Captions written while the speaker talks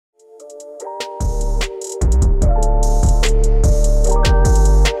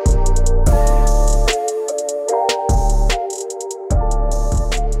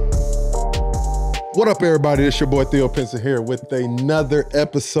What up, everybody? It's your boy Theo Pinson here with another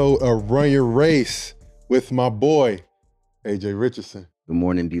episode of Run Your Race with my boy, AJ Richardson. Good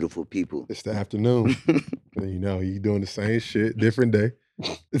morning, beautiful people. It's the afternoon. You know, you doing the same shit, different day.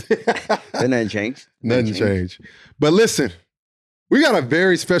 Nothing changed. Nothing changed. But listen, we got a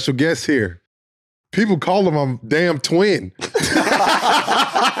very special guest here. People call him a damn twin.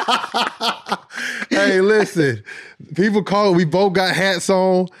 Hey, listen. People call it, we both got hats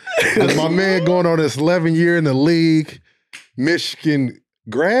on. There's my man going on his 11th year in the league. Michigan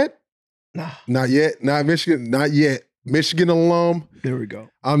grad? Nah. Not yet. Not Michigan. Not yet. Michigan alum. There we go.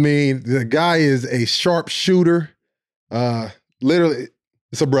 I mean, the guy is a sharp shooter. Literally,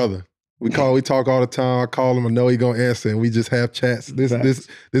 it's a brother. We talk all the time. I call him. I know he's gonna answer, and we just have chats. This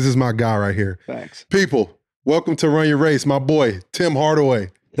is my guy right here. Thanks. People, welcome to Run Your Race. My boy, Tim Hardaway.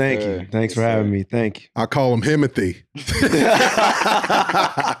 Thank you. Thanks for having me. Thank you. I call him Himothy.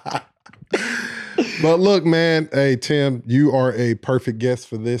 But look, man. Hey, Tim, you are a perfect guest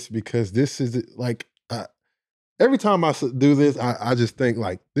for this because this is like every time I do this, I just think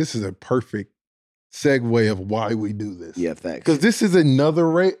like this is a perfect segue of why we do this. Yeah, facts. Because this is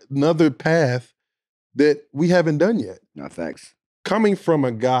another path that we haven't done yet. No, facts. Coming from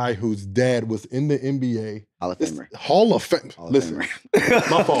a guy whose dad was in the NBA. Hall of Famer. Hall of Fame. Listen,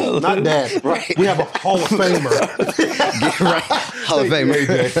 my fault. Not dad. Right. We have a Hall of Famer. Get right. Hall of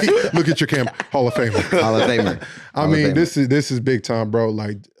Famer. Look at your camera. Hall of Famer. Hall of Famer. I mean, this is big time, bro.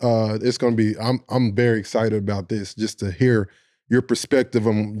 Like, it's gonna be. I'm very excited about this. Just to hear your perspective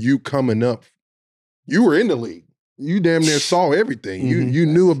on you coming up. You were in the league. You damn near saw everything. Mm-hmm. You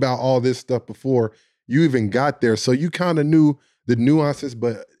knew about all this stuff before you even got there. So you kind of knew the nuances,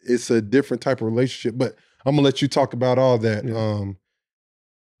 but it's a different type of relationship. But I'm gonna let you talk about all that. Yeah.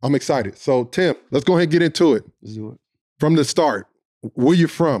 I'm excited. So Tim, let's go ahead and get into it. Let's do it. From the start, where you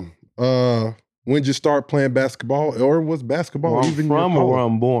from? When did you start playing basketball, or was basketball Where I'm even from your or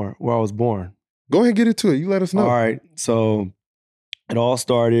calling? where I was born? Go ahead and get into it. You let us know. All right. So it all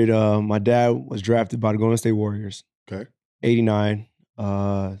started. My dad was drafted by the Golden State Warriors. Okay. 89.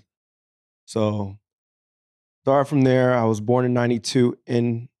 So start from there. I was born in 92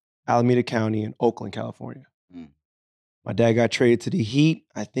 in Alameda County in Oakland, California. My dad got traded to the Heat,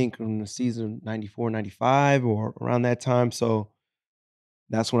 I think in the season 94, 95 or around that time. So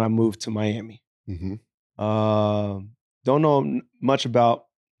that's when I moved to Miami. Mm-hmm. Don't know much about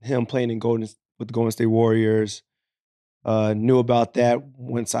him playing with the Golden State Warriors. Knew about that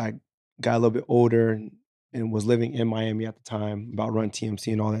once I got a little bit older and was living in Miami at the time, about Run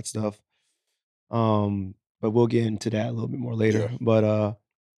TMC and all that stuff. But we'll get into that a little bit more later. Yeah. But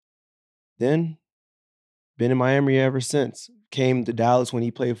then been in Miami ever since. Came to Dallas when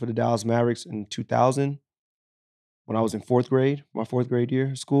he played for the Dallas Mavericks in 2000 when I was in my fourth grade year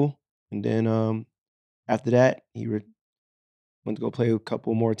of school. And then after that, he went to go play with a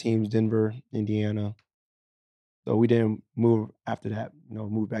couple more teams, Denver, Indiana. So we didn't move after that,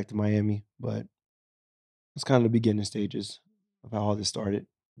 moved back to Miami. But it's kind of the beginning stages of how all this started.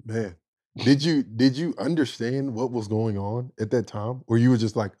 Man, did you understand what was going on at that time? Or you were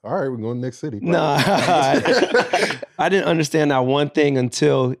just like, all right, we're going to the next city? Nah, I didn't understand that one thing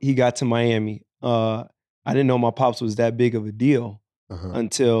until he got to Miami. I didn't know my pops was that big of a deal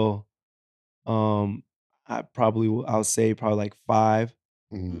until I would say like 5,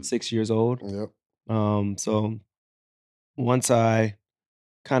 6 years old. Yep. So once I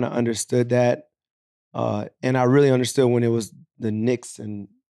kind of understood that, and I really understood when it was the Knicks and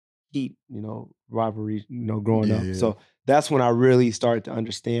Heat, rivalry, growing up. Yeah. So that's when I really started to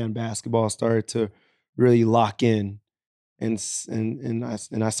understand basketball, started to really lock in, and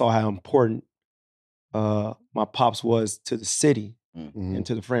I saw how important my pops was to the city and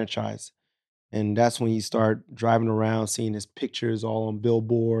to the franchise. And that's when you start driving around, seeing his pictures all on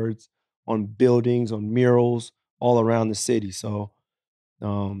billboards, on buildings, on murals, all around the city. So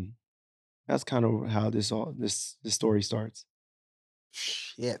that's kind of how this story starts.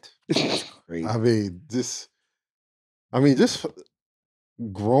 Shit. That's crazy. I mean, just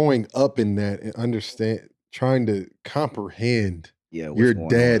growing up in that and trying to comprehend your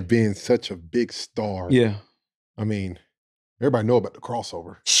dad being such a big star. Yeah. I mean, everybody know about the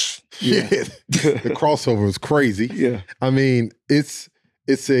crossover. Yeah. The crossover was crazy. Yeah. I mean, it's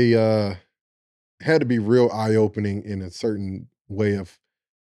had to be real eye-opening in a certain way of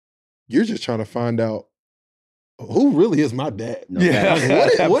you're just trying to find out who really is my dad? No, Yeah.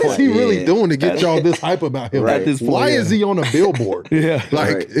 Like, what is he really doing to get y'all this hype about him? Right. At this point, Why is he on a billboard? Yeah.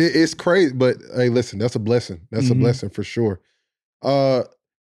 Like, Right. it's crazy. But hey, listen, that's a blessing. That's a blessing for sure.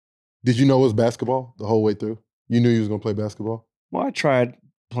 Did you know it was basketball the whole way through? You knew you was going to play basketball? Well, I tried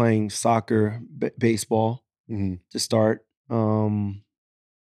playing soccer, baseball Mhm. to start.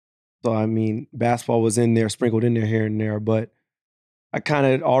 So I mean, basketball was in there, sprinkled in there here and there, but I kind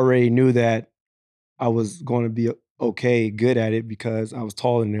of already knew that I was going to be good at it because I was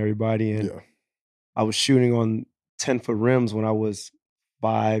taller than everybody, and Yeah. I was shooting on 10-foot rims when I was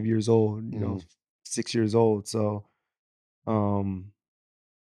 5 years old, 6 years old. So, I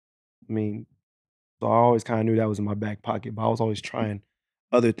mean, so I always kind of knew that was in my back pocket, but I was always trying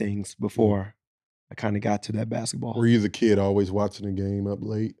other things before I kind of got to that basketball. Were you the kid always watching the game up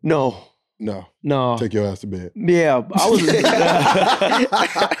late? No. No. Take your ass to bed. Yeah, I was.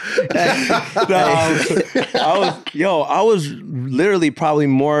 I was literally probably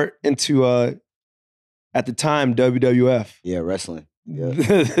more into at the time WWF. Yeah, wrestling. Yeah.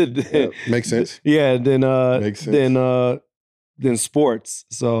 Makes sense. Yeah, Makes sense. than sports.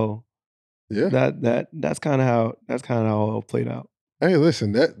 So yeah, that's kind of how it played out. Hey,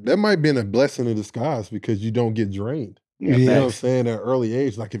 listen, that might have been a blessing in disguise because you don't get drained. Yeah, You know what I'm saying? At an early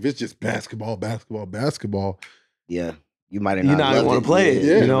age, like if it's just basketball, yeah, you might have you not not want to play it.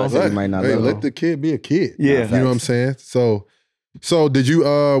 yeah, You know, you might not love let it. the kid be a kid. Yeah. You know what I'm saying? So did you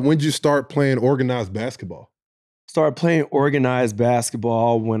when did you start playing organized basketball? Started playing organized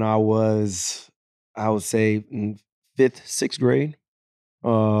basketball when I was, I would say, in 5th, 6th grade.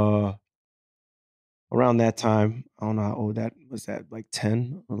 Around that time, I don't know how old that was, that like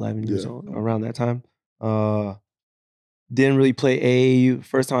 10, 11 years Yeah. old, around that time. Didn't really play AAU.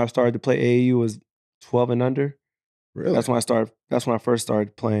 First time I started to play AAU was 12 and under. Really? That's when I first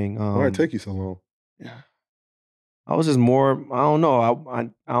started playing. Why did it take you so long? Yeah. I was just more, I don't know. I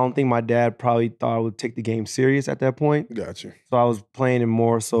don't think my dad probably thought I would take the game serious at that point. Gotcha. So I was playing in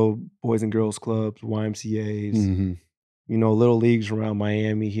more so boys and girls clubs, YMCAs, Mm-hmm. little leagues around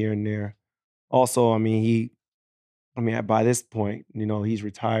Miami here and there. Also, by this point, he's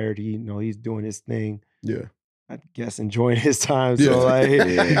retired. He's doing his thing. Yeah. I guess enjoying his time.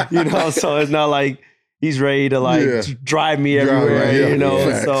 Yeah. So so it's not like he's ready to drive me everywhere.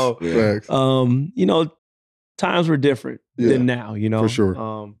 Facts. So Facts. times were different than now. For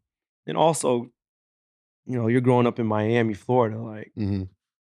sure. And also, you're growing up in Miami, Florida. Like, Mm-hmm.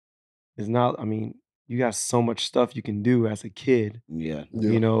 it's not. You got so much stuff you can do as a kid. Yeah.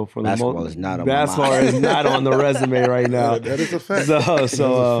 For Basketball the most is not on my basketball mind. is not on the resume right now. That is a fact. So, That is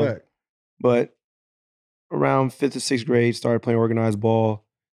a fact. But around 5th or 6th grade, started playing organized ball.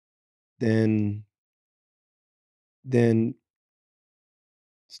 Then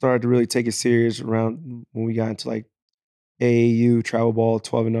started to really take it serious around when we got into like AAU, travel ball,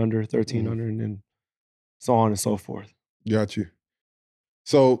 12 and under, 13 under, and then so on and so forth. Got you.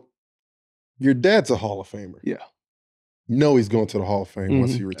 So your dad's a Hall of Famer. Yeah. You know he's going to the Hall of Fame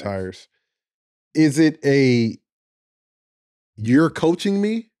once he retires. Is it you're coaching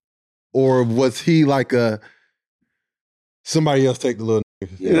me? Or was he like somebody else take the little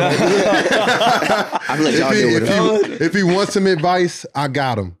nigga? Yeah. I'm gonna let y'all deal with it. If he wants some advice, I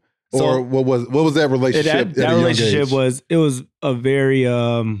got him. Or So, what was that relationship? That relationship was a very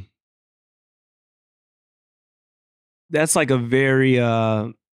that's like a very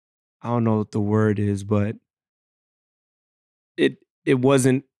I don't know what the word is, but it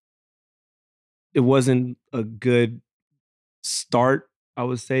wasn't a good start, I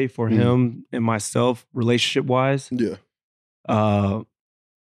would say, for him and myself, relationship wise. Yeah. And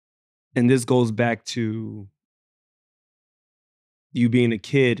this goes back to you being a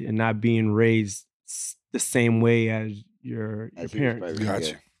kid and not being raised the same way as your parents.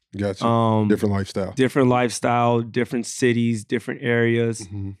 Gotcha. Different lifestyle. Different cities, different areas.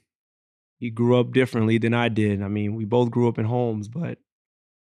 Mm-hmm. He grew up differently than I did. We both grew up in homes, but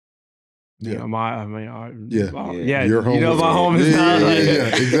Yeah. your home my home is not like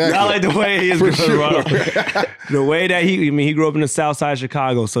exactly. not like the way he is For growing up. sure. The way that he grew up in the South Side of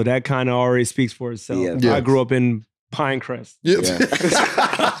Chicago, so that kind of already speaks for itself. Yeah. Yes. I grew up in Pinecrest. Yeah. Life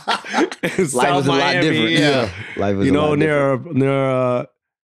was a lot different. Yeah. Life was a lot different.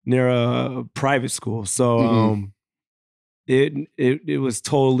 near a private school. So it was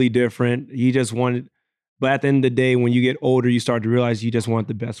totally different. He just wanted, but at the end of the day, when you get older, you start to realize you just want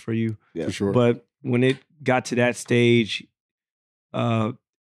the best for you. Yeah. For sure. But when it got to that stage, it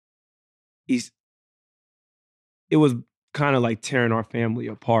was kind of like tearing our family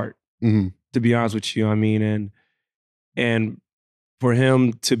apart, to be honest with you. And for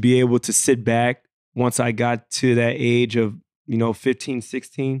him to be able to sit back once I got to that age of, 15,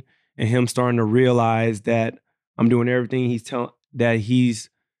 16, and him starting to realize that I'm doing everything he's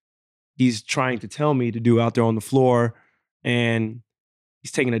trying to tell me to do out there on the floor, and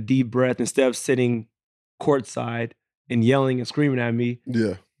he's taking a deep breath instead of sitting courtside and yelling and screaming at me.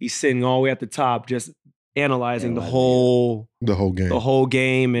 Yeah. He's sitting all the way at the top, just analyzing the The whole game. whole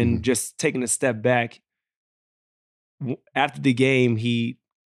game, and just taking a step back. After the game, he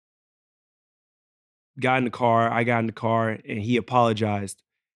got in the car. I got in the car, and he apologized.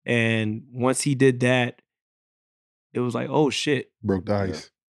 And once he did that, it was like, oh shit! Broke the ice.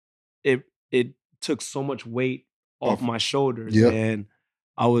 It took so much weight off my shoulders, Yeah. and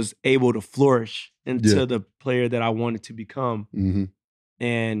I was able to flourish into the player that I wanted to become.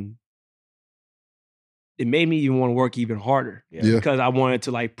 And it made me even want to work even harder because I wanted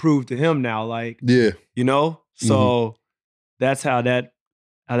to like prove to him now, like, you know. So that's how that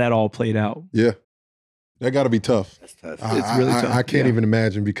all played out. Yeah, that got to be tough. That's tough. It's really tough. I can't even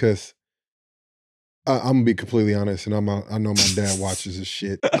imagine because I'm gonna be completely honest, and I know my dad watches this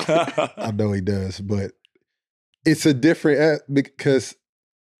shit. I know he does, but it's a different because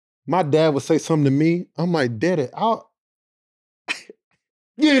my dad would say something to me. I'm like, Daddy,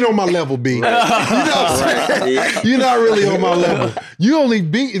 you ain't on my level, B. You know what I'm saying? Yeah. You're not really on my level. You only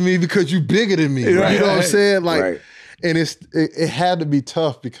beating me because you bigger than me. Right. You know what I'm saying? Like, Right. and it had to be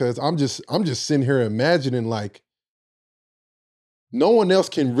tough because I'm just sitting here imagining like no one else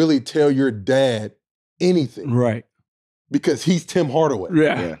can really tell your dad anything. Right. Because he's Tim Hardaway.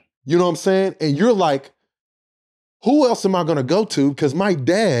 Yeah. You know what I'm saying? And you're like, who else am I gonna go to? Because my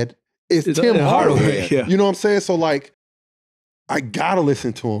dad is Tim Hardaway. Yeah. You know what I'm saying? So like, I gotta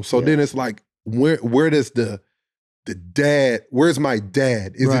listen to him. So then it's like, where does the dad? Where's my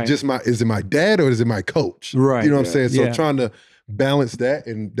dad? Is it my dad or is it my coach? Right. You know what I'm saying? So Yeah. trying to balance that,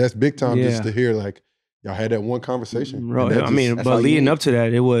 and that's big time just to hear like y'all had that one conversation. Right. And I mean, that's but all you leading need. up to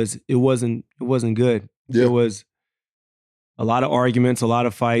that, it wasn't good. Yeah. It was a lot of arguments, a lot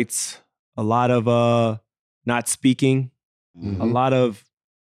of fights, a lot of not speaking, a lot of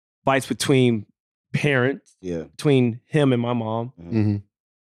fights between parents, between him and my mom. Mm-hmm.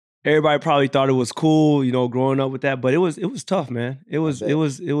 Everybody probably thought it was cool, you know, growing up with that, but it was tough, man. It was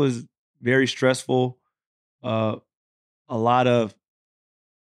very stressful. A lot of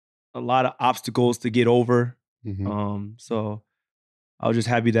obstacles to get over. So I was just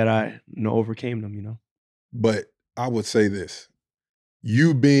happy that I overcame them, you know. But I would say this: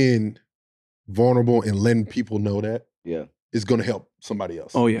 you being vulnerable and letting people know that is going to help somebody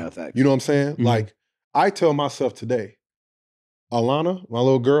else. Oh yeah, you know what I'm saying? Like I tell myself today, Alana, my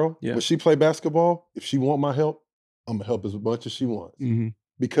little girl, when she play basketball, if she want my help, I'm gonna help as much as she wants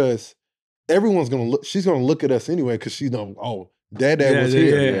because everyone's gonna look. She's gonna look at us anyway because she's know. Oh, dad was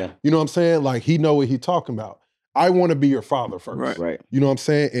here. Yeah. You know what I'm saying? Like he know what he talking about. I want to be your father first. Right. You know what I'm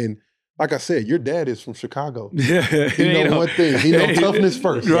saying? And like I said, your dad is from Chicago. Yeah. He know one thing. He know toughness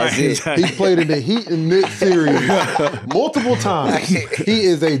first. Right. He played in the Heat and Knicks series multiple times. He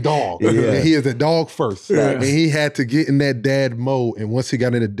is a dog. And he is a dog first. And he had to get in that dad mode. And once he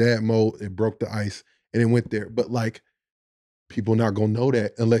got in the dad mode, it broke the ice and it went there. But like, people not gonna know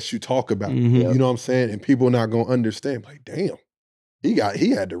that unless you talk about it. You know what I'm saying? And people not gonna understand. Like, damn, he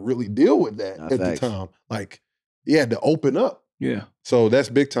had to really deal with that at the time. Like, he had to open up. Yeah. So that's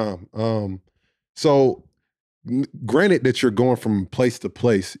big time. So granted that you're going from place to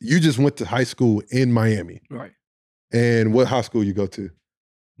place, you just went to high school in Miami. Right. And what high school you go to?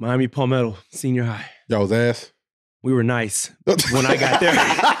 Miami Palmetto Senior High. Y'all was ass? We were nice when I got there.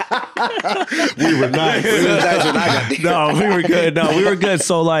 We were nice. We was nice when I got there. No, we were good. No, we were good.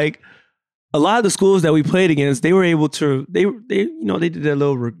 So like a lot of the schools that we played against, they were able to, they did their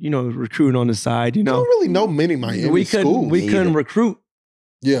little, recruiting on the side, you know. I don't really know many Miami schools. We couldn't recruit.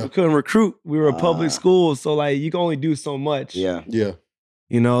 Yeah. We couldn't recruit. We were a public school. So like you can only do so much. Yeah. Yeah.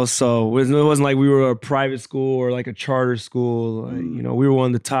 You know, so it wasn't like we were a private school or like a charter school. Like, you know, we were one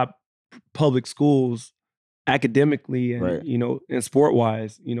of the top public schools academically and, and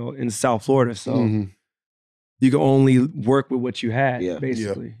sport-wise, in South Florida. So you can only work with what you had,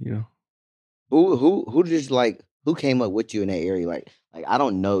 basically, you know. Who came up with you in that area? Like I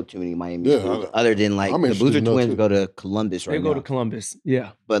don't know too many Miami schools other than like I'm the interested Boozer to know, twins too. go to Columbus right They now. go to Columbus,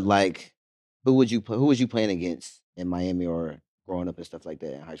 yeah. But like, who was you playing against in Miami or growing up and stuff like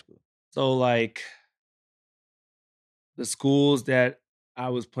that in high school? So like the schools that I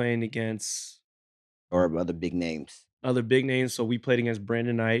was playing against, Or other big names? other big names. So we played against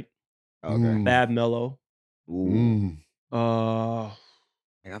Brandon Knight, Okay. Bab Mello. Ooh.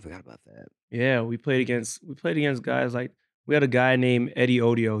 I I forgot about that. Yeah, we played against guys like, we had a guy named Eddie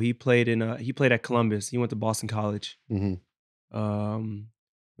Odio. He played at Columbus. He went to Boston College. We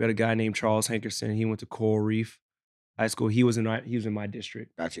had a guy named Charles Hankerson. He went to Coral Reef High School. He was in my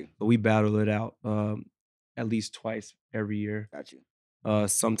district. Got you. But we battled it out at least twice every year. Got you.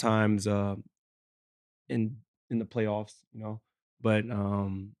 Sometimes in in the playoffs, you know. But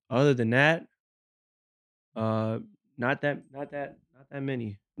other than that, not that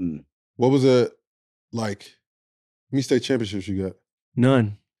many. What was it like? How many state championships you got?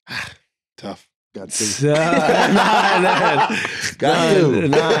 None. Tough. Got two.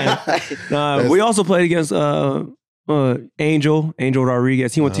 Nine. We also played against Angel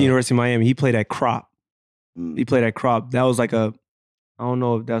Rodriguez. He went to University of Miami. He played at Crop. He played at Crop. That was like I don't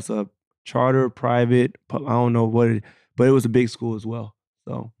know if that's a charter, private. I don't know what it, but it was a big school as well.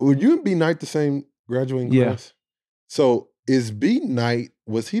 So were you and B Knight the same graduating class? So is B Knight,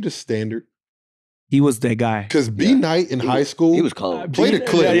 was he the standard? He was that guy. Because B Knight in high school, he was cold. Played a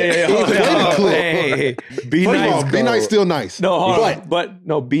clip. Hey. B Knight's still nice. No, but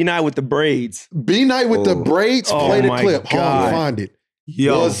no, B Knight with the braids. B Knight with the braids played a clip. Hold on, find it.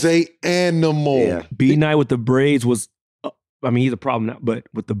 Was a animal. Yeah. B Knight with the braids was. I mean, he's a problem now, but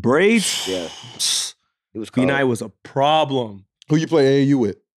with the braids, it was. B Knight was a problem. Who you play AAU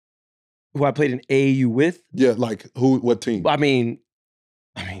with? Who I played in AAU with? Yeah, like who? What team? I mean.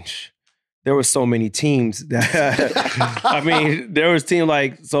 There were so many teams that I mean, there was team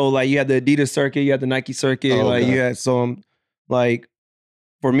like you had the Adidas circuit, you had the Nike circuit, you had some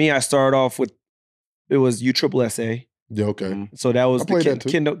for me, I started off with it was USSSA. Yeah, okay. So that was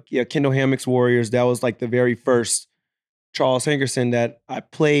the Kendall Hammock's Warriors. That was like the very first Charles Henderson that I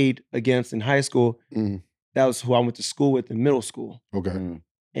played against in high school. That was who I went to school with in middle school. Okay.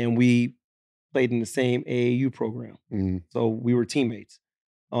 And we played in the same AAU program. So we were teammates.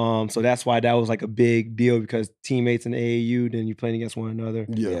 So that's why that was like a big deal because teammates in AAU, then you playing against one another.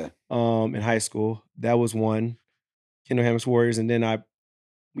 Yeah. In high school, that was one. Kendall Hammock's Warriors, and then I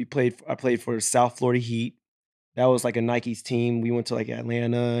played for South Florida Heat. That was like a Nike's team. We went to like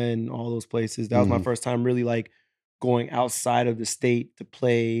Atlanta and all those places. That was my first time really like going outside of the state to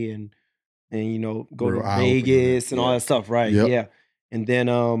play and you know go to Vegas and all that stuff, right? Yep. Yeah. And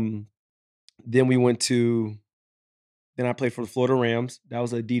then we went to. Then I played for the Florida Rams. That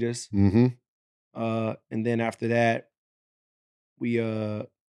was Adidas. And then after that, I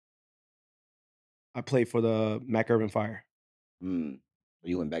played for the Mac Urban Fire. You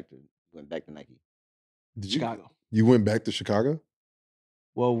went back to Nike. Chicago. You went back to Chicago?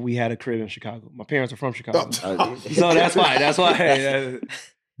 Well, we had a crib in Chicago. My parents are from Chicago. So that's why.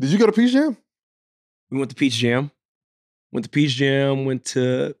 Did you go to Peach Jam? We went to Peach Jam.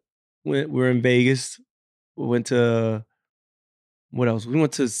 We're in Vegas. We went to what else? We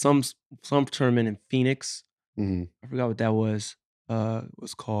went to some tournament in Phoenix. I forgot what that was.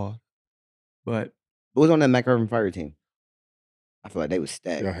 Called. But who was on that Mac Urban Fire team? I feel like they was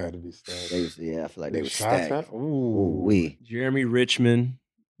stacked. Y'all had to be stacked. I feel like they was stacked. Ooh. Jeremy Richmond,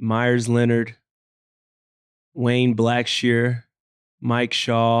 Myers Leonard, Wayne Blackshear, Mike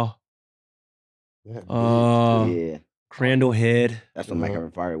Shaw, Crandall Head. That's when Mac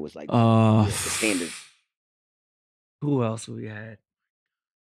Urban Fire was like the standard. Who else we had?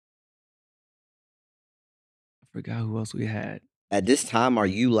 I forgot who else we had. At this time, are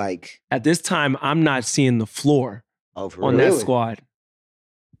you like? At this time, I'm not seeing the floor on that squad.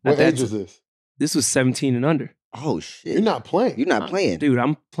 What age is this? This was 17 and under. Oh, shit. You're not playing. Dude,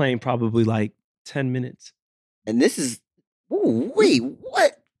 I'm playing probably like 10 minutes. And this is, wait,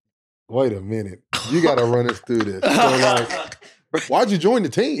 what? Wait a minute. You got to run us through this. So like, why'd you join the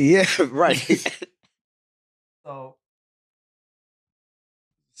team? Yeah, right.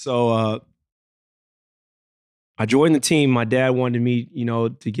 So I joined the team. My dad wanted me, you know,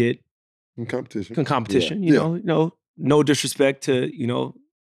 to get in competition. You know, no disrespect to,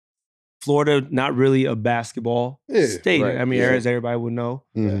 Florida, not really a basketball state. Right. I mean, as everybody would know.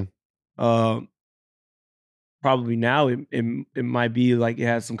 Probably now it might be like it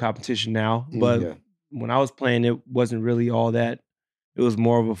has some competition now, but when I was playing, it wasn't really all that. It was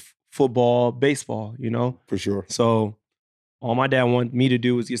more of a football, baseball, For sure. So all my dad wanted me to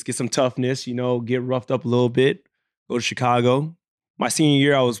do was just get some toughness, get roughed up a little bit, go to Chicago. My senior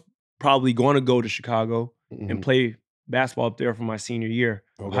year, I was probably going to go to Chicago and play basketball up there for my senior year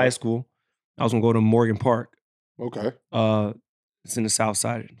of high school. I was going to go to Morgan Park. Okay. It's in the south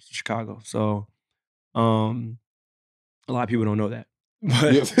side of Chicago. So a lot of people don't know that.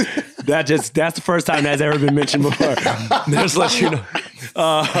 But that's the first time that's ever been mentioned before. Just let you know.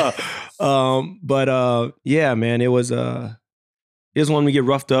 Yeah, man, it was wanting to get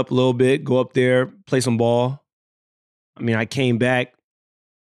roughed up a little bit, go up there, play some ball. I mean, I came back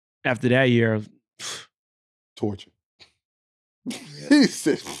after that year. Torture.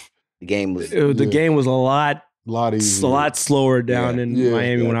 The game was a lot easier. A lot slower down in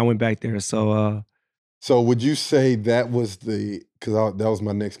Miami when I went back there. So would you say that was because that was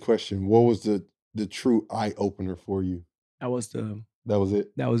my next question. What was the the true eye opener for you? That was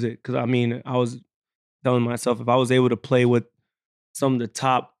it. That was it. Because I mean, I was telling myself if I was able to play with some of the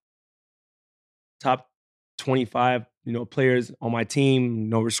top 25, players on my team,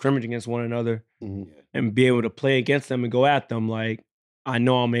 we're scrimmaging against one another, and be able to play against them and go at them, like I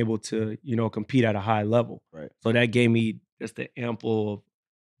know I'm able to, compete at a high level. Right. So that gave me just the ample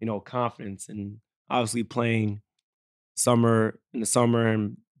of, confidence, and obviously playing in the summer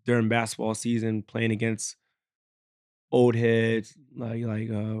and during basketball season, playing against old heads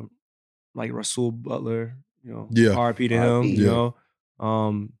like Rasul Butler, Yeah. RP to RP. him,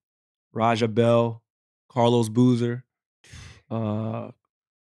 Yeah. Raja Bell, Carlos Boozer, who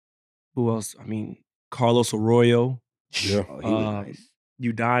else? I mean, Carlos Arroyo, Yeah. Oh, he was nice.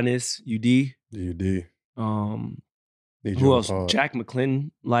 Udonis, UD. You did. Need you Who on else? pod. Jack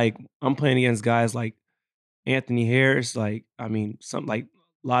McClinton. Like, I'm playing against guys like Anthony Harris. Like, I mean, some like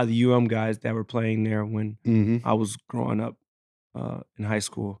a lot of the guys that were playing there when Mhm. I was growing up in high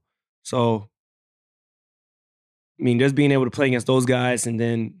school. So, I mean, just being able to play against those guys and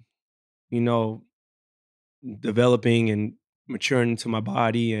then, developing and maturing into my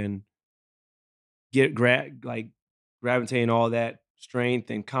body and gravitating all that strength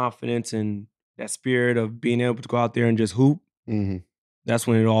and confidence and that spirit of being able to go out there and just hoop. Mhm. That's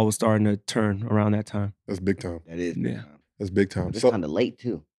when it all was starting to turn around that time. That's big time. That is big Yeah. time. That's big time. It's So kind of late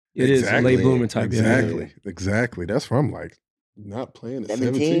too. It is a Exactly. late bloomer type. Exactly. Exactly. That's where I'm like, not playing at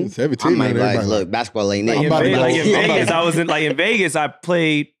 17. 17. I'm like, man, everybody look, basketball ain't Yeah. it. Like, I'm about to in go- I'm about Vegas, to- I was in Vegas. I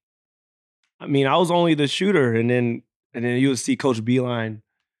played. I mean, I was only the shooter, and then you would see Coach Beeline.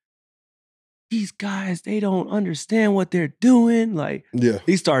 These guys, they don't understand what they're doing. Like, Yeah.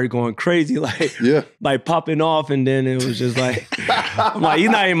 he started going crazy, like, Yeah. like popping off, and then it was just like, I'm like,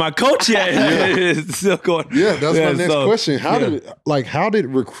 you're not even my coach yet. It's still going. Yeah, that's my next so, question. How yeah. did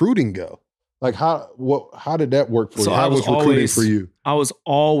recruiting go? Like how did that work for So you? How I was was recruiting always- for you? I was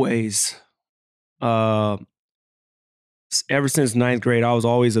always, ever since ninth grade, I was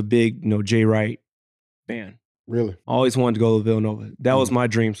always a big, Jay Wright fan. Really? I always wanted to go to Villanova. That was my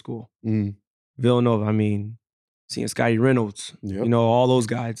dream school. Mm. Villanova, I mean, seeing Scotty Reynolds, Yep. all those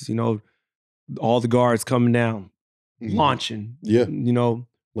guys, all the guards coming down, Mhm. launching, Yeah.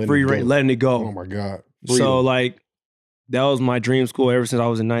 free reign, letting it go. Oh my God. So Freedom. like, that was my dream school ever since I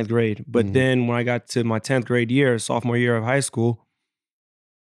was in ninth grade. But Mhm. then when I got to my 10th grade year, sophomore year of high school,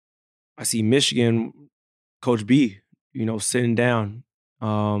 I see Michigan, Coach B, sitting down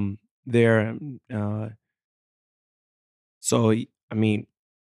there. So, I mean,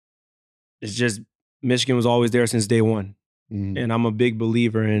 it's just Michigan was always there since day one. Mhm. And I'm a big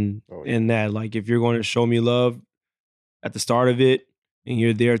believer in that. Like, if you're going to show me love at the start of it and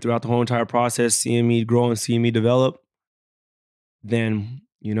you're there throughout the whole entire process, seeing me grow and seeing me develop, then,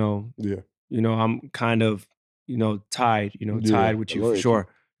 Yeah. I'm kind of, tied, tied with The you loyalty. for sure.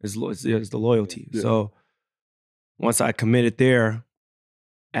 It's the loyalty. Yeah. So once I committed there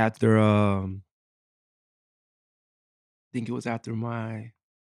after, I think it was after my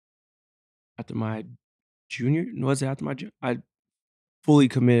junior, was it after my, I fully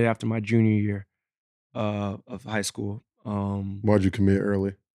committed after my junior year of high school. Why'd you commit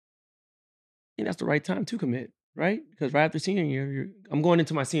early? I think that's the right time to commit, right? Because right after senior year, I'm going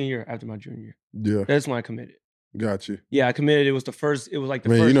into my senior year after my junior year. Yeah. That's when I committed. Got you. Yeah, I committed. It was the first. It was like the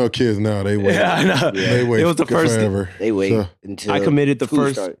Man, first. you know kids now, they wait. Yeah, I know. They wait It was the first. forever. They wait So, until I committed the school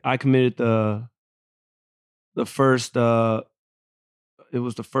first. started. I committed the first. It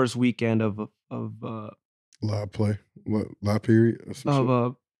was the first weekend of live play. What, live period? Or some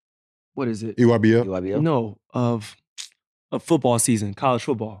shit? what is it? EYBL? UIBL? No, of football season, college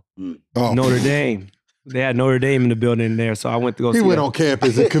football. Oh. Notre Dame. They had Notre Dame in the building there, so I went to go. He see went that. on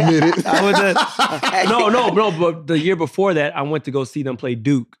campus and committed. I went to, no, but the year before that, I went to go see them play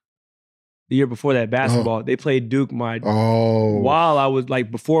Duke. The year before that, basketball, they played Duke while I was like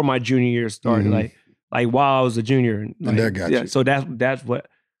before my junior year started, Mhm. like while I was a junior. And that got you. So that's what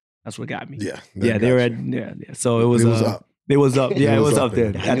got me. Yeah. Yeah, they were at yeah. So it was up. It was up. Yeah, it was up there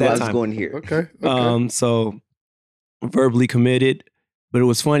I at knew I that was time. going here. Okay. So verbally committed, but it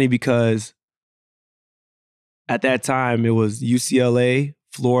was funny because at that time it was UCLA,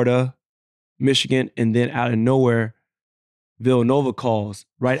 Florida, Michigan, and then out of nowhere, Villanova calls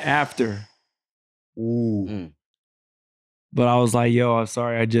right after. Ooh. But I was like, yo, I'm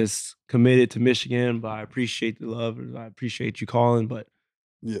sorry, I just committed to Michigan, but I appreciate the love. I appreciate you calling, but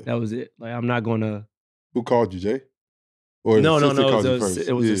Yeah. that was it. Like, I'm not going to. Who called you, Jay? Or No. assistant It called you was first?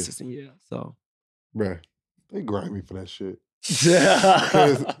 the Yeah. assistant, yeah. So. Bruh, they grind me for that shit.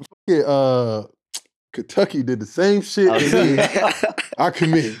 Yeah. Because Kentucky did the same shit to me. I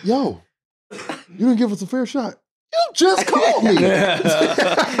committed. Yo, You didn't give us a fair shot. You just called me. Like,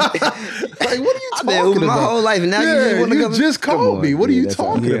 what are you I've been talking hooping my about? whole life, and now you want to you come. just called me. What are you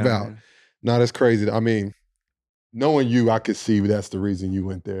talking Yeah, about? man. No, that's crazy. I mean, knowing you, I could see that's the reason you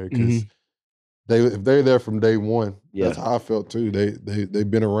went there because if they're there from day one, that's how I felt too. They've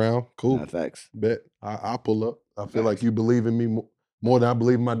been around. Cool. Nah, facts. Bet I'll pull up. I feel like you believe in me more than I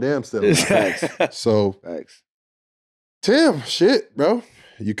believe in my damn self. Facts. So, Facts. Tim, shit, bro.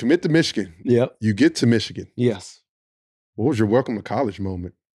 You commit to Michigan. Yep. You get to Michigan. Yes. What was your welcome to college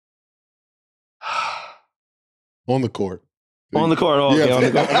moment? On the court. On the court. Oh, okay, on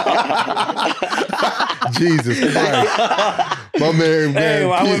the court. Jesus Christ. My man, Hey,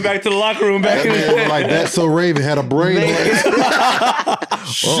 well, I went back to the locker room back in the day. like That's So Raven had a brain.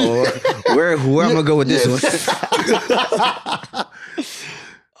 Where am I gonna go with this one?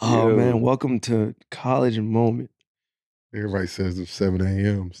 Oh man, welcome to college moment. Everybody says them 7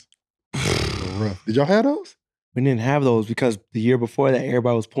 a.m.s. Rough. Did y'all have those? We didn't have those because the year before that,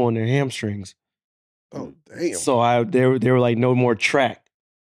 everybody was pulling their hamstrings. Oh, damn. So they were like, no more track.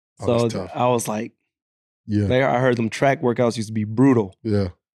 Oh, that's So tough. I was like, Yeah. I heard them track workouts used to be brutal. Yeah.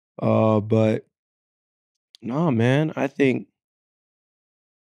 But no, man, I think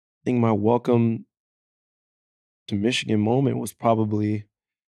my welcome to Michigan moment was probably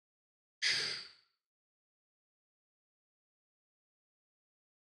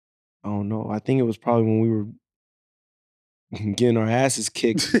I don't know. I think it was probably when we were getting our asses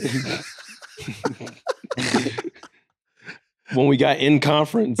kicked. When we got in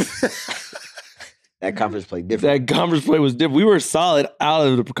conference. That conference play different. That conference play was different. We were solid out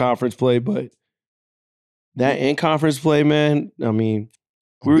of the conference play, but that in conference play, man, I mean,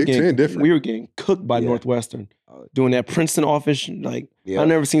 we were getting cooked by Northwestern. Doing that Princeton office, like I've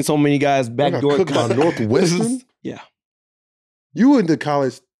never seen so many guys backdoor cooked by Northwestern? Yeah. You went to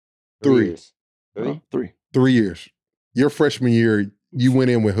college 3 years. 3. 3 years. Your freshman year, you went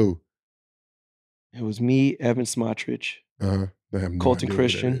in with who? It was me, Evan Smotrich, I have no Colton idea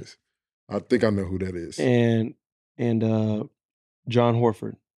Christian. who that is. I think I know who that is. And John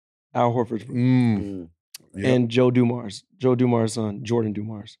Horford, Al Horford's brother. Yep. And Joe Dumars' son, Jordan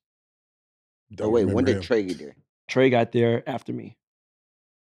Dumars. When did Trey get there? Trey got there after me.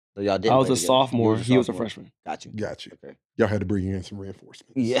 So y'all didn't I was play a together. sophomore. You He was a freshman. Got you. Okay. Y'all had to bring in some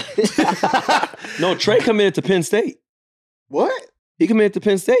reinforcements. Yeah. No, Trey committed to Penn State. What? He committed to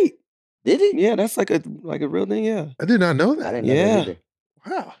Penn State. Did he? Yeah, that's like a real thing. Yeah. I did not know that. I didn't know that either.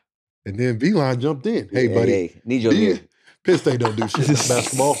 Wow. And then V-Line jumped in. Hey, Yeah, buddy. hey, need your ear. Penn State don't do shit in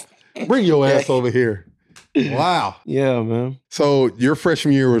basketball. Bring your ass over here. Wow. Yeah, man. So your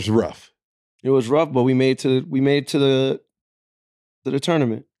freshman year was rough. It was rough, but we made to the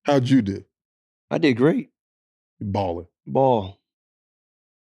tournament. How'd you do? I did great. Balling. Ball.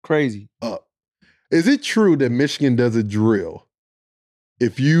 Crazy. Is it true that Michigan does a drill?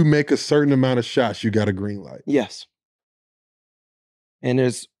 If you make a certain amount of shots, you got a green light. Yes. And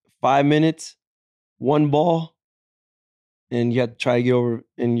there's 5 minutes, 1 ball, and you have to try to get over,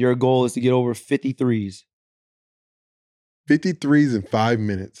 and your goal is to get over 50 threes. 50 threes in 5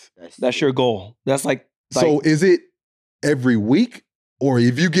 minutes. That's your goal. That's like So is it every week? Or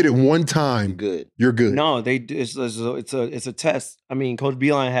if you get it one time, you're good. No, it's a test. I mean, Coach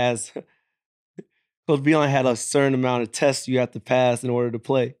Beeline had a certain amount of tests you have to pass in order to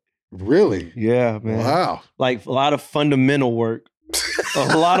play. Really? Yeah, man. Wow. Like a lot of fundamental work.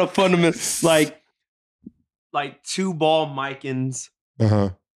 A lot of fundamental, like 2 ball micins.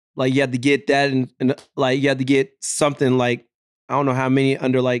 Like you have to get that, and like you have to get something like I don't know how many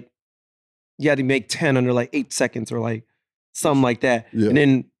under like you had to make 10 under like 8 seconds or like something like that. Yeah. And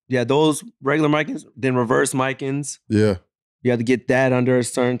then those regular micins, then reverse micins. Yeah. You have to get that under a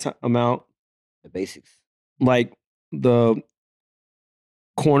certain amount. The basics. Like the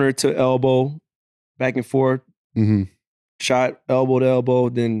corner to elbow, back and forth, shot elbow to elbow,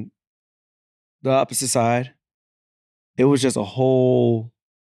 then the opposite side. It was just a whole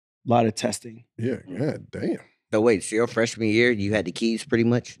lot of testing. Yeah, god damn. So wait, so your freshman year, you had the keys pretty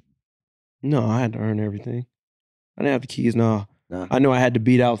much? No, I had to earn everything. I didn't have the keys, no. I know I had to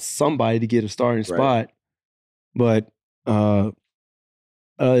beat out somebody to get a starting spot. But other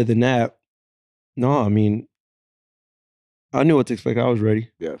than that, no, I mean, I knew what to expect. I was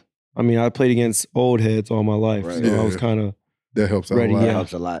ready. Yeah. I mean, I played against old heads all my life. Right. So Yeah. I was kind of That helps out ready. a lot. That Yeah.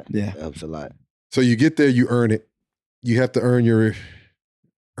 helps a lot. Yeah. That helps a lot. So you get there, you earn it. You have to earn your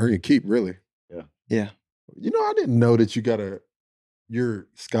keep, really. Yeah. You know, I didn't know that your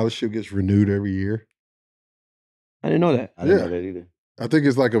scholarship gets renewed every year. I didn't know that. I didn't know that either. I think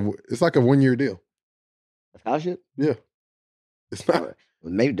it's like a 1 year deal. A scholarship? Yeah. It's not.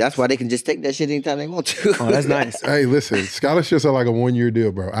 Maybe that's why they can just take that shit anytime they want to. Oh, that's nice. Hey, listen, scholarships are like a 1-year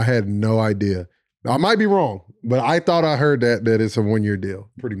deal, bro. I had no idea. I might be wrong, but I thought I heard that it's a 1-year deal,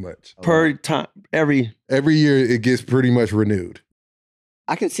 pretty much. Per time, every year it gets pretty much renewed.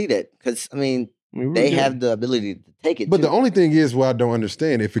 I can see that because I mean we're they good. have the ability to take it. But too. the only thing is, what I don't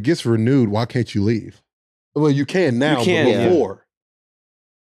understand, if it gets renewed, why can't you leave? Well, you can now, You can, but yeah. before.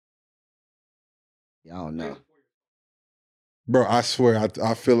 I don't know. Bro, I swear,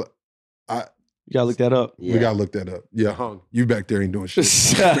 I feel You gotta look that up. Yeah. we gotta look that up. Yeah, Hung, you back there ain't doing shit.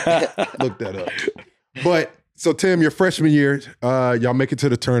 Look that up. But so Tim, your freshman year, y'all make it to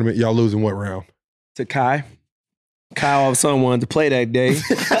the tournament. Y'all losing what round? To Kai. Kai all of a sudden wanted to play that day.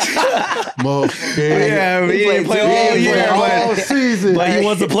 Motherfucker. Yeah, he didn't play all year, all season. but he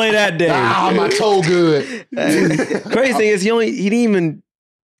wants to play that day. My toe good. Crazy thing is,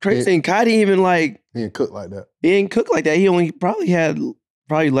 Kai didn't even like, He didn't cook like that. he didn't cook like that. He only probably had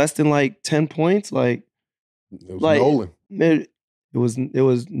less than like 10 points. Like, It was Like- Nolan. it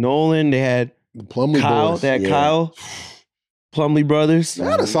was Nolan. They had The Plumlee Kyle. boys. They had Yeah. Kyle, Plumlee brothers. They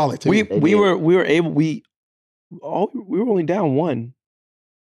had a solid team. We They we did. were only down 1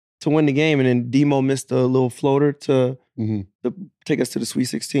 to win the game, and then Demo missed a little floater to Mhm. take us to the Sweet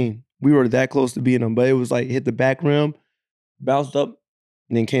 16. We were that close to beating them, but it was like hit the back rim, bounced up,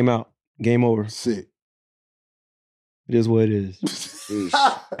 and then came out. Game over. Sick. It is what it is.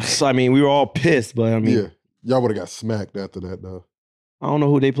 So I mean, we were all pissed, but I mean, Yeah. Y'all would have got smacked after that, though. I don't know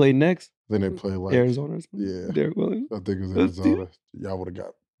who they played next. Then they played like Arizona. Or something? yeah. Derek Williams. I think it was Arizona. Y'all would have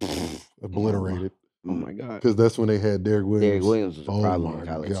got obliterated. Oh my god. Because that's when they had Derek Williams. Derek Williams was a Oh problem my in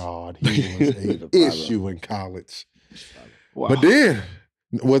college. God. He was He was a an problem. issue in college. Wow. But then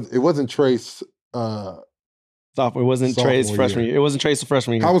it wasn't Trace. Sophomore. It wasn't Trey's Sophomore freshman year. year. It wasn't Trey's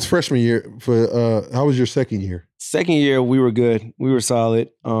freshman year. How was freshman year how was your second year? Second year, we were good. We were solid.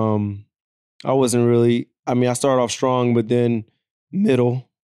 I wasn't really. I mean, I started off strong, but then middle,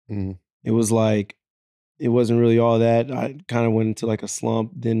 Mhm. it was like it wasn't really all that. I kind of went into like a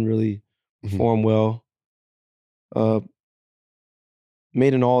slump. Didn't really Mhm. perform well.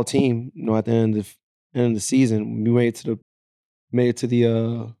 Made an all team. At the end of the season, we made it to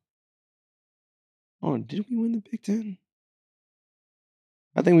the. Oh, did we win the Big Ten?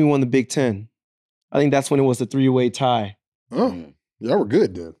 I think we won the Big Ten. I think that's when it was the 3-way tie. Oh, Mm. y'all were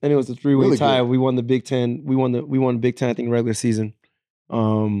good then. And it was a 3-way Really tie. good. We won the Big Ten. We won the Big Ten, I think, regular season.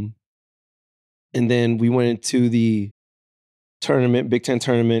 And then we went into the tournament, Big Ten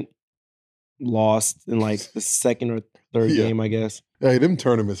tournament, lost in like the second or third Yeah. game, I guess. Hey, them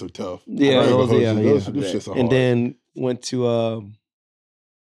tournaments are tough. Yeah, I ain't gonna those- hold yeah, you. Those yeah. shits are And hard. then went to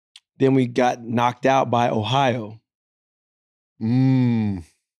then we got knocked out by Ohio. Yep.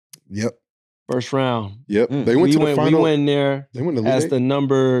 First round. Yep. Mm. They went to the We final. went in there They went to as Elite the Eight?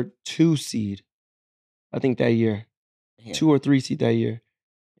 number 2 seed, I think, that year. Yeah. 2 or 3 seed that year.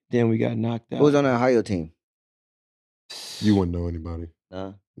 Then we got knocked out. Who was on the Ohio team? You wouldn't know anybody.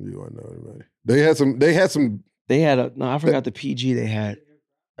 Uh, You wouldn't know anybody. They had some. They had I forgot the PG they had.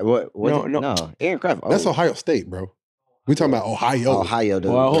 what? No, No, no. no. Aaron Craft. That's Ohio State, bro. We talking about Ohio. Ohio.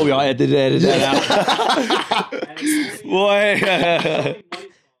 Well, I hope y'all edited that out. Boy.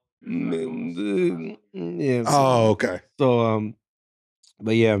 Yeah. Oh, okay. So,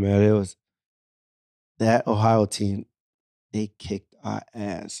 but yeah, man, it was that Ohio team. They kicked our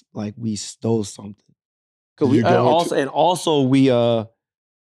ass like we stole something. Cause Did we you go also we it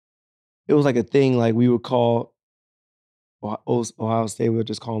was like a thing like we would call Ohio State. We would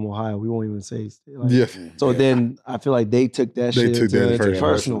just call them Ohio. We won't even say state. Like, Yeah. So then I feel like they took that They shit took that to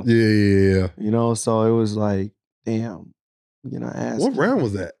personal. personal. Yeah. So it was like, damn, our ass. What round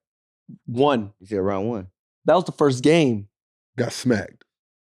was that? 1. You said round 1. That was the first game. Got smacked.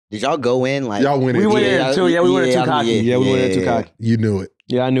 Did y'all go in like? Y'all went We in. went in too. Yeah, we went in too cocky. Yeah, we went in too yeah. cocky. You knew it.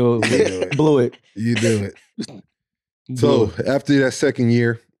 Yeah, I knew it. You knew it. Blew it. You knew it. Blew So it. after that second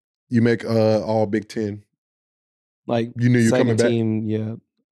year, you make all Big Ten. Like You knew you were coming second back. team, yeah.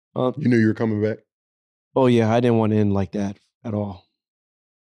 You knew you were coming back. Oh yeah, I didn't want to end like that at all.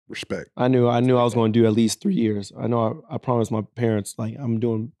 Respect. I knew I was going to do at least 3 years. I know I promised my parents like I'm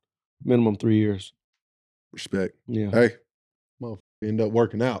doing minimum 3 years. Respect. Yeah. Hey, motherfucker, end up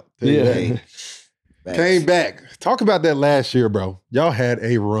working out. Tell you that. Yeah. Facts. Came back. Talk about that last year, bro. Y'all had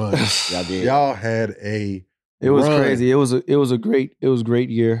a run. Y'all did. Y'all had a It was run. crazy. It was a great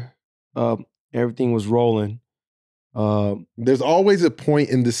year. Everything was rolling. There's always a point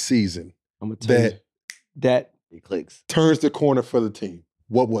in the season I'm gonna tell you that It clicks. turns the corner for the team.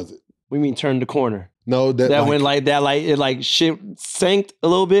 What was it? we mean turn the corner. No, That went like that, like it like shit sank a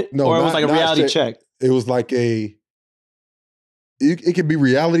little bit, No, or it was not- like a not reality shit. check. it was like it it could be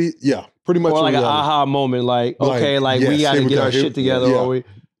reality. Yeah, pretty much. Or like an reality. aha moment, like, okay, like yes, we got here to get go, our here- shit together. yeah.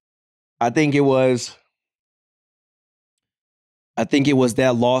 I think it was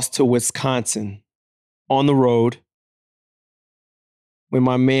that loss to Wisconsin on the road when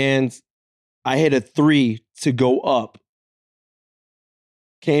I hit a 3 to go up.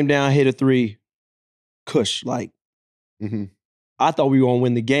 Came down, hit a 3. Kush, like, Mhm. I thought we were gonna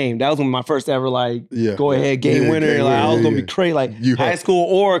win the game. That was when my first ever Yeah. go ahead game winner. game Like I was winner, gonna yeah. be crazy, like You high had- school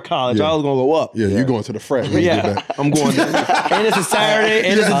or college. Yeah. I was gonna go up. Yeah, you going to the frat. when you get Yeah, back. I'm going. And it's a Saturday,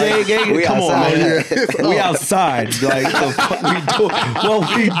 and it's a day game. We Come on, outside. man. Yeah. We outside. Like the fuck we doing?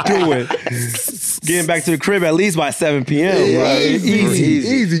 What we doing? Getting back to the crib at least by 7 p.m. Right?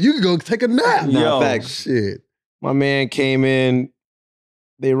 Easy. You can go take a nap. Yo. Facts. Shit. My man came in.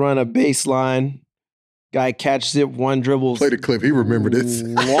 They run a baseline. Guy catches it, one dribble. Play the clip. He remembered this.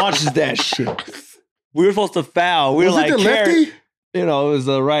 Launches that shit. We were supposed to foul. We Was were it like, the lefty? you know, it was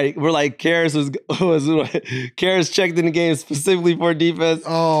right. We're like, Karras was Karras checked in the game specifically for defense.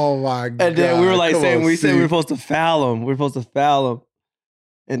 Oh my god. And then we were like Come saying, on, we said C. we were supposed to foul him. We were supposed to foul him.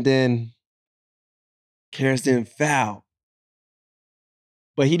 And then Karras didn't foul.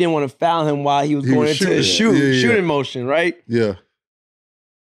 But he didn't want to foul him while he was He going was into a shooting. Yeah. shooting motion, right? Yeah.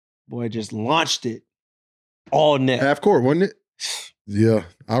 Boy just launched it all net. Half court, wasn't it? Yeah.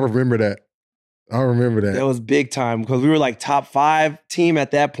 I remember that. That was big time because we were like top 5 team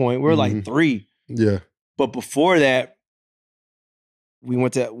at that point. We were like Mhm. 3. Yeah. But before that, we were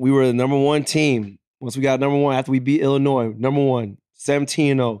the number 1 team. Once we got number 1 after we beat Illinois, number 1,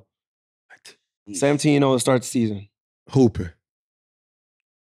 17-0. 17-0 to start the season. Hooping.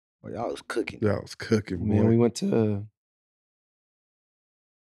 Boy, y'all was cooking. That was cooking, boy. Man, we went to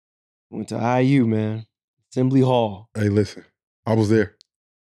IU, man. Assembly Hall. Hey, listen. I was there.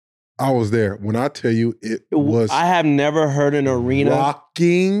 When I tell you it was I have never heard an arena.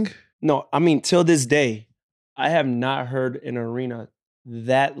 rocking. No, I mean, till this day, I have not heard an arena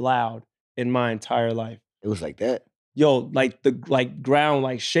that loud in my entire life. It was like that. Yo, like the ground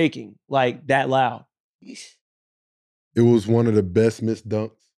like shaking, like that loud. Yeesh. It was one of the best missed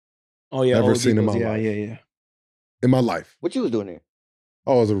dunks Oh yeah, Ever OG seen in was- my yeah, life. yeah. in my life. What you was doing there?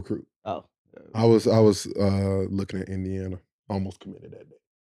 I was a recruit. Oh. I was looking at Indiana. Almost committed that day.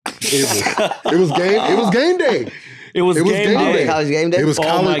 It was game day. It was It was game game day. day. College game day? It was Oh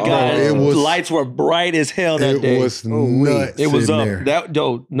college. my god, It was lights were bright as hell that it day. was Oh, nuts. It was in up. there. That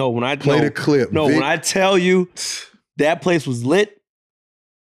no, when I Play no, the clip. no, Vic. when I tell you that place was lit,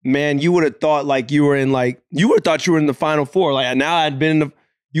 man, you would have thought you would have thought you were in the Final Four. Like now I'd been in the,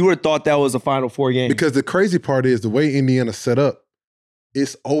 you would have thought that was a Final Four game. Because the crazy part is the way Indiana set up,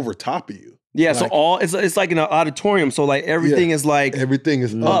 it's over top of you. yeah, so like- it's like in an auditorium. So like everything is like Everything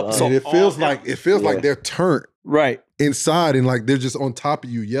is up. Up. So and it feels all- like they're turned right. inside and like they're just on top of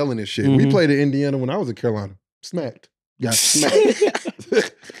you yelling and shit. We Mhm. played in Indiana when I was in Carolina. Smacked. Got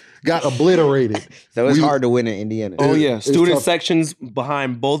smacked. Got obliterated. So it's We- hard to win in Indiana. Oh yeah, it's student tough. sections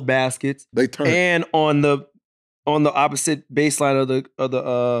behind both baskets They turned. and on the opposite baseline of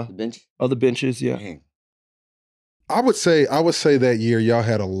The bench? the benches. Yeah, Dang. I would say that year y'all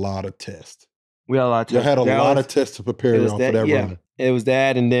had a lot of tests. we had a lot of Y'all had a that lot was- of tests to prepare it was y'all for that yeah. run. It was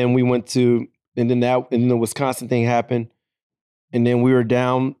that, and then we went to, and then the Wisconsin thing happened, and then we were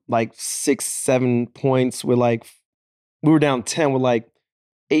down like 6-7 points with we were down 10 with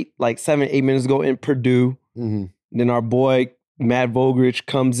 7-8 minutes ago in Purdue. Mm-hmm. And then our boy Matt Vogrich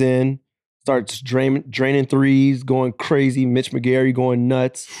comes in, starts draining threes, going crazy. Mitch McGarry going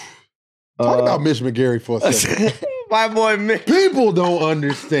nuts. Talk about Mitch McGarry for a second. my boy Mitch. People don't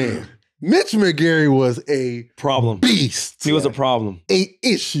understand. Mitch McGarry was a Problem. beast. He was a problem. An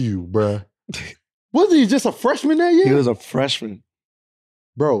issue, bruh. Wasn't he just a freshman that year? He was a freshman.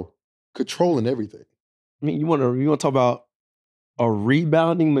 Bro, controlling everything. I mean, you want to talk about a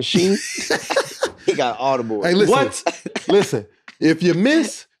rebounding machine? He got audible. Hey, listen. What? Listen, if you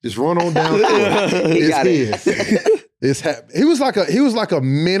miss, just run on down. He It's got his. it. He was like a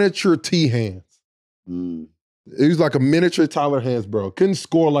miniature T Hands. Mm. He was like a miniature Tyler Hansbrough. Couldn't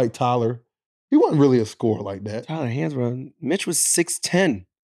score like Tyler. He wasn't really a scorer like that. Tyler Hansbrough. Mitch was 6'10".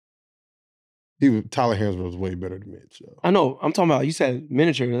 Tyler Hansbrough was way better than Mitch. Though. I know. I'm talking about. You said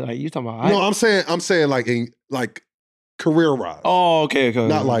miniature. Like you talking about? No, I'm saying like career wise. Oh, okay.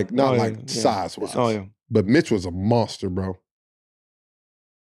 not like Oh, yeah, yeah. size wise. Oh yeah. But Mitch was a monster, bro.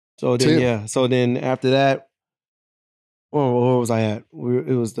 So then, Tim. yeah. So then after that, where was I at?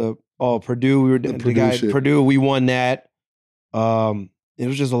 It was Purdue. We were the Purdue guy shit. Purdue. We won that. It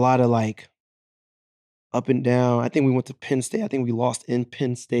was just a lot of up and down. I think we went to Penn State. I think we lost in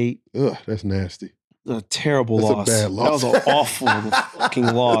Penn State. Ugh, that's nasty. a terrible That's a loss. bad loss. That was an awful fucking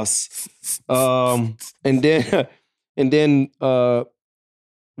loss. And then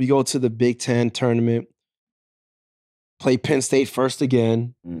we go to the Big Ten tournament. Play Penn State first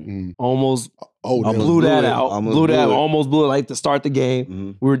again. Mm. Almost Oh, blew that blew it. out. Almost Blew that blew out. it. Almost blew it like to start the game.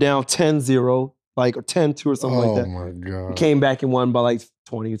 Mhm. We were down 10-0, like or 10-2 or something like that. Oh my We God. came back and won by like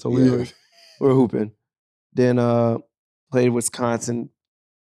 20. So we were hooping. Then played Wisconsin.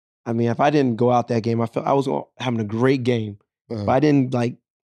 I mean, if I didn't go out that game, I felt I was having a great game. If I didn't like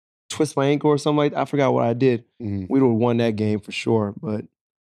twist my ankle or something like that, I forgot what I did. Mhm. We would have won that game for sure, but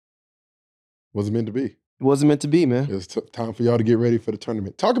Wasn't meant to be. it wasn't meant to be, man. It's time for y'all to get ready for the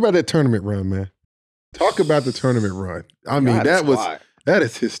tournament. Talk about that tournament run, man. Talk about the tournament run. I mean, that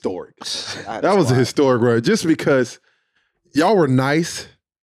is historic. That was a historic run. Just because y'all were nice.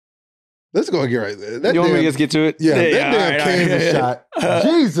 Let's go and get right there. You want me to just get to it? Yeah, that damn all Kansas shot.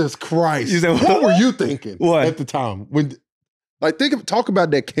 Jesus Christ. You said, what were you thinking What? at the time? Talk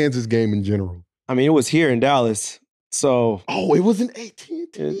about that Kansas game in general. I mean, it was here in Dallas. So Oh, it was an AT&T.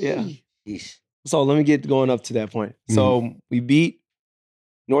 Yeah. Yeesh. So let me get going up to that point. So we beat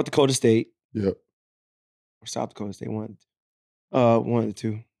North Dakota State. Yep. Or South Dakota State, one of the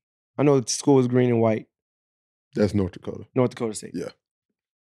two. I know the school was green and white. That's North Dakota. North Dakota State. Yeah.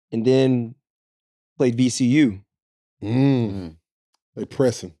 And then played VCU. They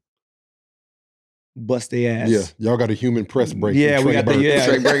pressing. Bust their ass. Yeah. Y'all got a human press break. Yeah, from we Trey got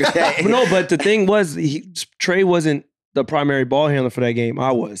the Burke. But no, but the thing was, Trey wasn't the primary ball handler for that game.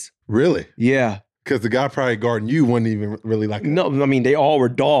 I was. Really? Yeah. Because the guy probably guarding you wasn't even really like No, I mean, they all were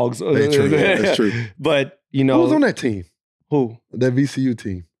dogs. That's true. That's true. But, you know. Who was on that team? Who? That VCU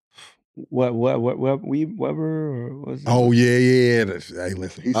team. What, Weber or was it? Oh, yeah. Hey,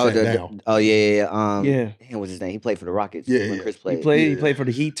 listen, he's sat down. Yeah. Yeah. Damn, what's his name? He played for the Rockets. Yeah, when yeah. Chris He played. played for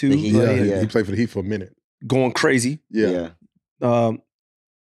the Heat too. The Heat, but Yeah, he played for the Heat for a minute. Going crazy. Yeah.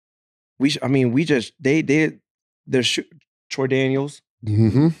 There's Troy Daniels.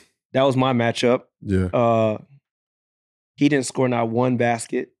 Mm-hmm. That was my matchup. Yeah. He didn't score not one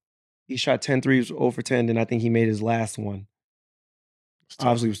basket. He shot 10 threes, 0 for 10, then I think he made his last one.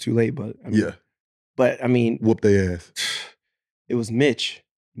 Obviously, it was too late, but I mean, Yeah. But I mean, Whoop their ass. it was Mitch.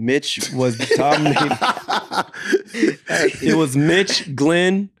 Mitch was dominating. It was Mitch,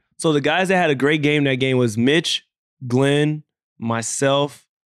 Glenn. So the guys that had a great game that game was Mitch, Glenn, myself.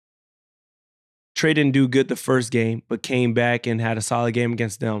 Trey didn't do good the first game, but came back and had a solid game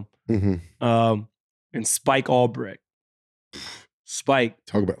against them. Mm-hmm. And Spike Albrecht. Spike.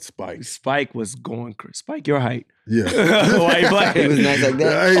 Talk about Spike. Spike was going crazy. Spike, your height. Yeah. He was nice like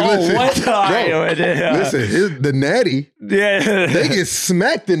that. Hey, Oh, listen, what? bro, listen, the natty, Yeah. they get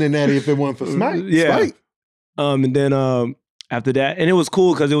smacked in the natty if it wasn't for Spike. Yeah. Spike. And then after that, and it was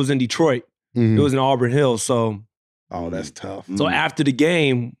cool because it was in Detroit. Mhm. It was in Auburn Hills. So Oh, that's tough. so after the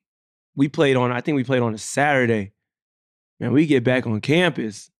game, I think we played on a Saturday. Man, we get back on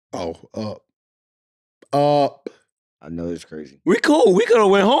campus. Oh, up. I know it's crazy. We cool. We could have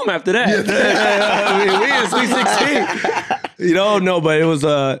went home after that. I mean, we in Sweet 16. You know, no, but it was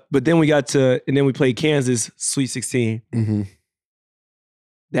but then we we played Kansas Sweet 16. Mm-hmm.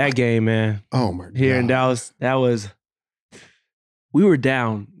 That game, man. Oh my God. Here in Dallas, we were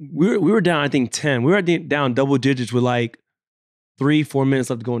down. We were down, I think 10. We were down double digits with like 3-4 minutes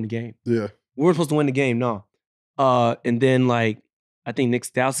left to go in the game. Yeah. We weren't supposed to win the game, no. And then like I think Nick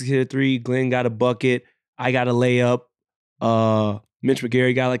Stauskas hit a 3, Glenn got a bucket, I got a layup. Mitch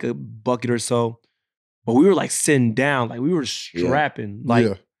McGarry got like a bucket or so. But we were like sitting down, like we were strapping. Like,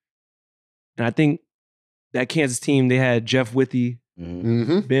 and I think that Kansas team, they had Jeff Withey,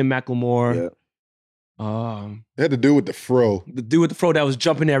 Mm-hmm. Ben McLemore. Yeah. It had to do with the fro. The dude with the fro that was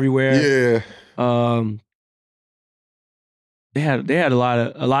jumping everywhere. Yeah. They had a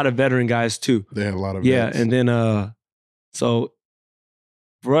lot of veteran guys too. They had a lot of Yeah, vets. and then so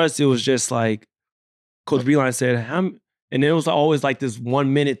for us it was just like Coach Beilein said, and it was always like this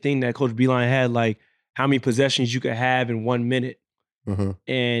 1 minute thing that Coach Beilein had, like how many possessions you could have in 1 minute. Uh-huh.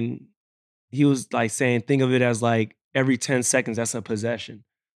 And he was like saying, think of it as like every 10 seconds, that's a possession.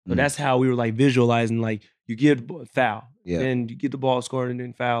 So that's how we were like visualizing, like you get a foul, then you get the ball scored and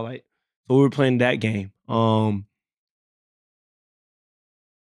then foul. Like, so we were playing that game.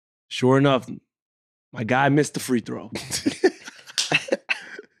 Sure enough, my guy missed the free throw.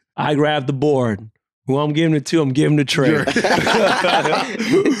 I grabbed the board. Who I'm giving it to, I'm giving to Trey.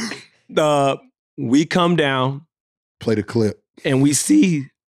 We come down. Play the clip. And we see,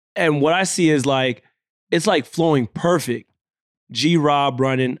 and what I see is like, it's like flowing perfect. G-Rob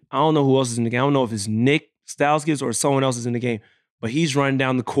running. I don't know who else is in the game. I don't know if it's Nick Stauskas or someone else is in the game, but he's running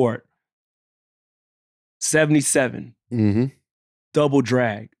down the court. 77, Mm-hmm. double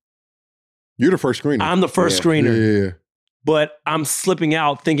drag. You're the first screener. I'm the first screener. Yeah. But I'm slipping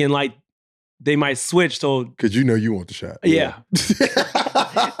out thinking like they might switch. So Because you know you want the shot. yeah.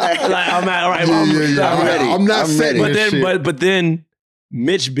 Like, I'm at, all right, well, I'm ready. I'm not I'm setting ready. this shit. but then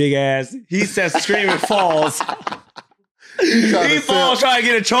Mitch big ass, he sets screaming falls. He falls trying to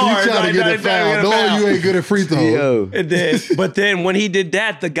get a charge. He's trying to get a foul. No, you ain't good at free throws. Yo. And then, but then when he did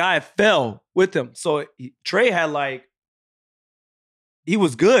that, the guy fell with him. So Trey had like, he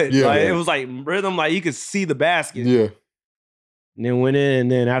was good. Yeah. Like, it was like rhythm, like you could see the basket. Yeah. And then went in,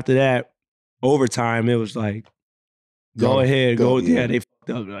 and then after that, overtime, it was like, go ahead, go. Yeah, they fucked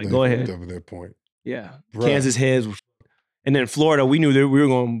up. Like, go ahead. Up at that point. Yeah. Bruh. Kansas heads were. And then Florida, we knew that we were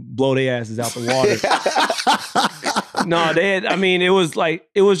going to blow their asses out the water. No, they had, I mean, it was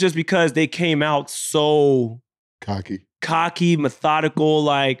just because they came out so cocky, methodical,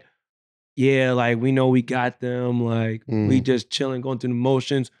 like, yeah, like, we know we got them. Like, we just chilling, going through the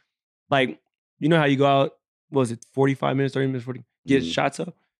motions. Like, you know how you go out, what was it, 45 minutes, 30 minutes, 40, get shots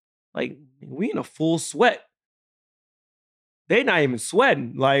up? Like, we in a full sweat. They not even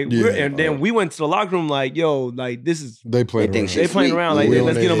sweating. Like, and then we went to the locker room like, yo, like, this is... They playing around. They playing around. Like,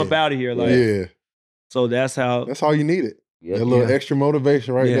 let's get them up out of here. Like, yeah. So that's how... That's all you needed. Yep. That little extra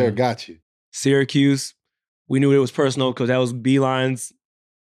motivation right there got you. Syracuse, we knew it was personal because that was Beeline's,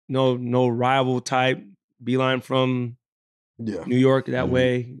 no rival type. Beeline from New York that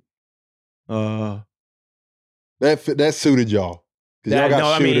way. That suited y'all.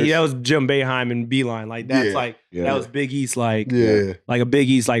 I mean, that was Jim Boeheim and Beeline. Like, that's that was Big East, like a Big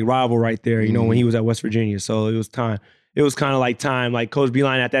East like rival right there, you know, when he was at West Virginia. So it was time. It was kind of like time. Like, Coach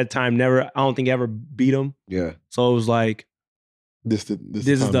Beeline at that time I don't think ever beat him. Yeah. So it was like, this is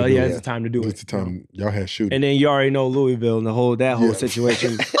the time to do it. This is the time y'all had shooting. And then you already know Louisville and that whole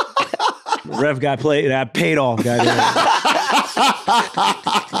situation. Ref got played, that paid off, goddamn.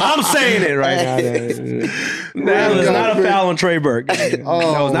 I'm saying it right now. That was not a foul on Trey Burke. That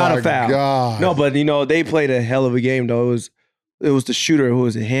was not a foul. God. No, but they played a hell of a game though. It was the shooter. Who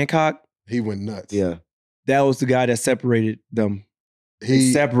was it? Hancock? He went nuts. Yeah. That was the guy that separated them.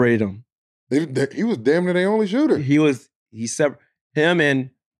 He separated them. He was damn near their only shooter. He separated him and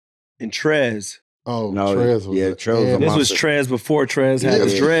Trez. Oh, no, Trez was Trez. This was Trez before Trez had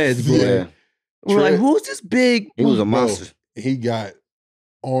the dreads, bro. Yeah. We're like, who's this big? He was a monster. He got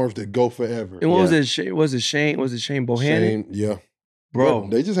arms that go forever. And what was it? Was it Shane Bohannon? Yeah. Bro.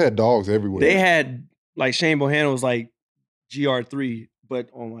 But they just had dogs everywhere. They had, like, Shane Bohannon was like GR3, but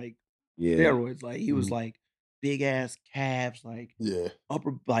on like steroids. Like, he was like big ass calves, like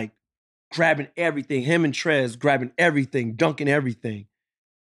upper, like grabbing everything. Him and Trez grabbing everything, dunking everything.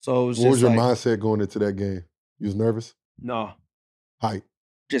 So it was what was your mindset going into that game? You was nervous? No. Hype.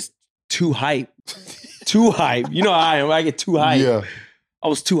 Just too hype. Too hype. You know how I am. I get too hype. Yeah. I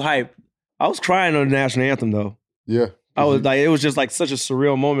was too hype. I was crying on the national anthem though. Yeah. I was like, it was just like such a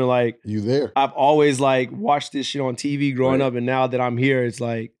surreal moment. Like, you there. I've always like watched this shit on TV growing up, and now that I'm here, it's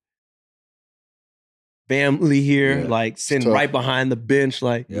like family here, like sitting right behind the bench.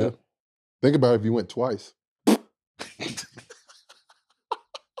 Like, think about if you went twice.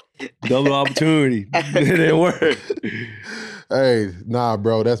 Double opportunity. It didn't work. Hey, nah,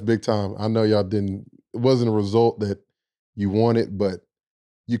 bro, that's big time. I know y'all didn't. It wasn't a result that you wanted, but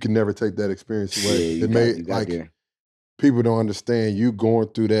you can never take that experience away. Yeah, people don't understand you going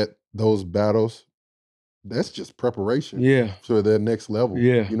through those battles. That's just preparation. Yeah. For their next level.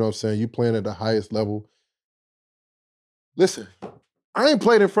 Yeah. You know what I'm saying? You playing at the highest level. Listen, I ain't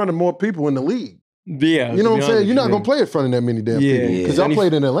played in front of more people in the league. Yeah. You know what I'm saying? You're not going to play in front of that many damn people. Because y'all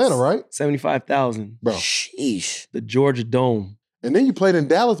played in Atlanta, right? 75,000. Bro. Sheesh. The Georgia Dome. And then you played in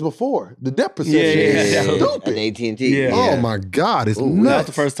Dallas before. The depth perception is stupid. At AT&T. Yeah. Oh, my God. It's nuts. That was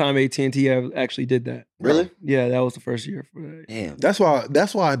the first time AT&T actually did that. Really? Yeah, that was the first year. For that. Damn. That's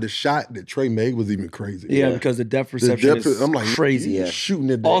why the shot that Trey made was even crazy. Yeah, because the depth perception is I'm like, crazy. Shooting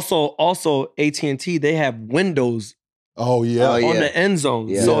it. Also, AT&T, they have windows on the end zone.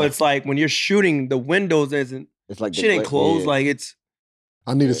 Yeah. So it's like when you're shooting, the windows isn't, it's like shit ain't closed. Like it's.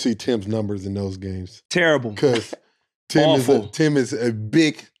 I need to see Tim's numbers in those games. Terrible. Because Tim is a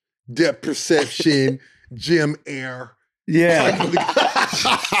big depth perception, gym air. Yeah.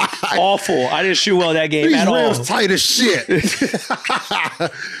 Awful. I didn't shoot well that game at all. These rims tight as shit.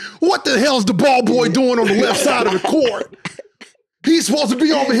 What the hell's the ball boy doing on the left side of the court? He's supposed to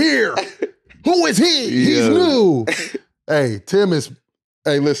be over here. Who is he? He's new. Hey, Tim is...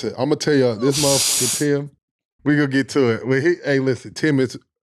 Hey, listen, I'm going to tell you this motherfucker, Tim. We going to get to it. Hey, listen, Tim is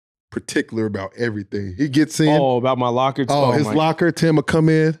particular about everything. He gets in. Oh, about my locker? His locker. Tim will come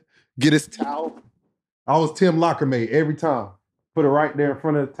in, get his towel. I was Tim locker mate every time. Put it right there in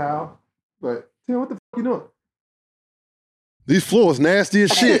front of the towel. But Tim, what the fuck you doing? These floors nasty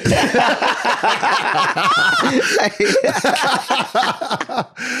as shit. I'm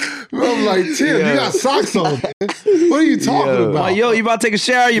like, Tim, you got socks on. Man. What are you talking about? Like, yo, you about to take a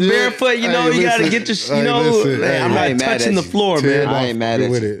shower? You barefoot? You know, you gotta get your. You know, I'm not touching the floor, man. I ain't mad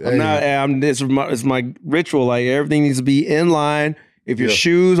at you. I'm not. It's my ritual. Like everything needs to be in line. If your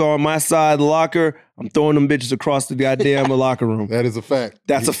shoes are on my side of the locker, I'm throwing them bitches across the goddamn locker room. That is a fact.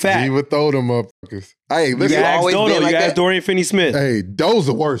 That's a fact. He would throw them motherfuckers. Hey, listen. You asked Dodo. You asked Dorian Finney-Smith. Hey, those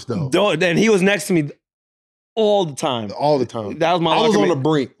are worse though. And he was next to me all the time. All the time. That was my. I was on the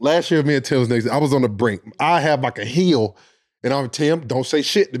brink. Last year, me and Tim was next. I was on the brink. I have like a heel, and I'm Tim. Don't say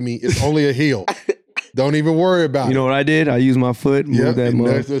shit to me. It's only a heel. Don't even worry about it. You know what I did? I used my foot. Moved that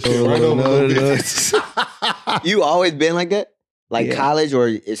right You always been like that? Like college, or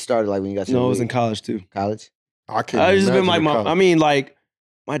it started like when you got to No, it was in college too. College? I can't. I just been like my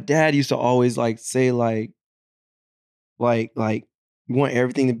my dad used to always like say like you want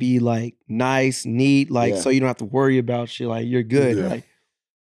everything to be like nice, neat, like so you don't have to worry about shit. Like you're good. Yeah. Like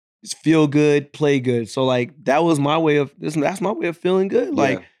just feel good, play good. So like that was my way of that's my way of feeling good.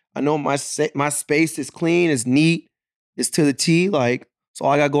 Like I know my space is clean, it's neat, it's to the T. Like so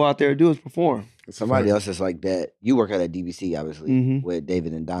all I gotta go out there and do is perform. Somebody else is like that. You work at DBC, obviously, with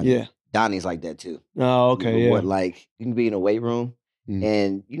David and Donnie. Yeah. Donnie's like that too. Oh, okay, What, like, you can be in a weight room,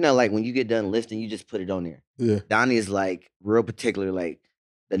 and you know, like when you get done lifting, you just put it on there. Yeah. Donnie is like real particular, like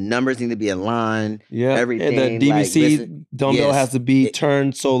the numbers need to be in line. Yeah. Everything. And the DBC dumbbell has to be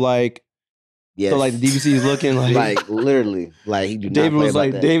turned so like so like the DBC is looking like like literally like he do David not play was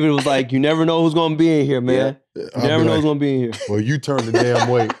like about that. David was like, you never know who's gonna be in here, man. You never know who's gonna be in here. Well, you turn the damn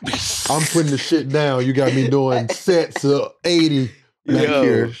weight. I'm putting the shit down. You got me doing sets of 80 back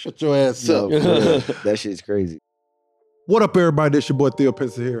here. Shut your ass up. That shit's crazy. What up, everybody? This your boy Theo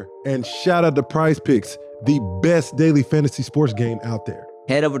Pinson here. And shout out to Prize Picks, the best daily fantasy sports game out there.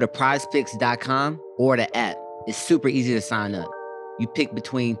 Head over to prizepicks.com or the app. It's super easy to sign up. You pick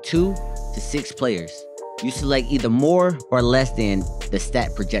between 2 to 6 players. You select either more or less than the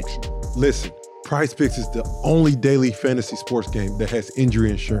stat projection. Listen, Prize Picks is the only daily fantasy sports game that has injury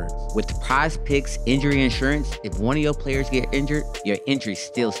insurance. With the Prize Picks injury insurance, if one of your players get injured, your injury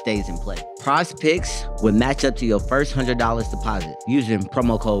still stays in play. Prize Picks will match up to your first $100 deposit using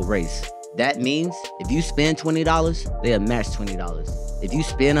promo code RACE. That means if you spend $20, they'll match $20. If you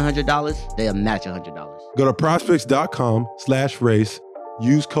spend $100, they'll match $100. Go to prizepicks.com/race.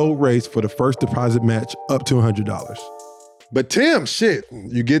 Use code RACE for the first deposit match up to $100. But Tim, shit,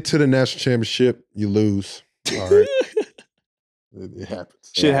 you get to the national championship, you lose. All right. It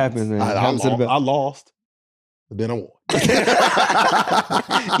happens. Shit happens, man. I lost, but then I won.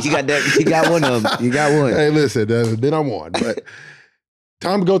 You got that. You got one of them. You got one. Hey, listen, then I won. But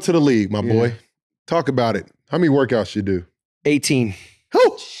time to go to the league, my boy. Talk about it. How many workouts you do? 18.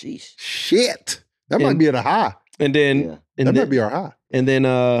 Oh, sheesh. Shit. That might be at a high. And then that might be our high. And then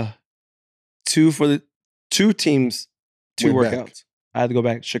 2 for the 2 teams, 2 Went workouts. back. I had to go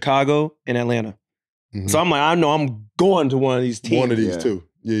back. Chicago and Atlanta. So I'm like, I know I'm going to one of these teams. One of these two.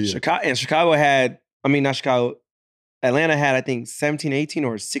 Yeah. Chicago had, not Chicago, Atlanta had, I think, 17, 18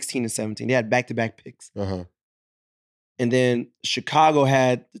 or 16 and 17. They had back-to-back picks. Uh-huh. And then Chicago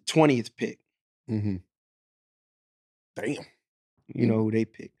had the 20th pick. Mm-hmm. Damn. You know who they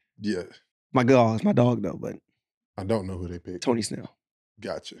picked. Yeah. My dog, it's my dog though, but I don't know who they picked. Tony Snell.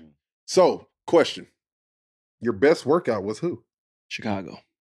 Gotcha. So, question. Your best workout was who? Chicago.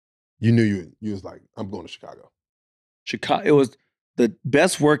 You knew you was like, I'm going to Chicago. It was the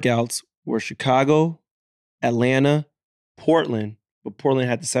best workouts were Chicago, Atlanta, Portland, but Portland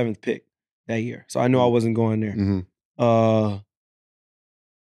had the 7th pick that year. So I knew I wasn't going there. Mm-hmm.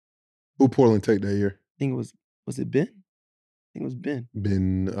 Who Portland take that year? I think it was it Ben? I think it was Ben.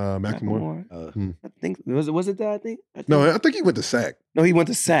 Ben McLemore? I think was it that I think? No, I think he went to SAC. No, he went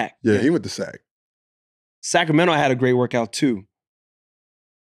to SAC. Yeah, he went to SAC. Sacramento had a great workout too.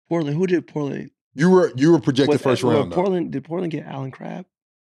 Portland, who did Portland? You were projected first round. Did Portland get Alan Crabb?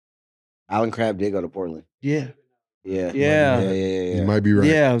 Alan Crabb did go to Portland. Yeah. Yeah. You might be right.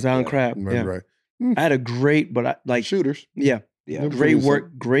 Yeah, it was Alan Crabb. You might be right. I had a great, but shooters. Yeah. Great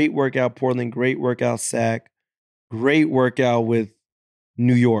workout Portland, great workout SAC, great workout with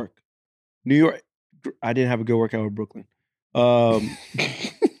New York. I didn't have a good workout with Brooklyn.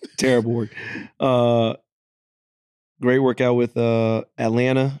 Terrible work. Great workout with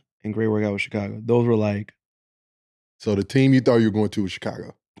Atlanta and great workout with Chicago. Those were like. So the team you thought you were going to was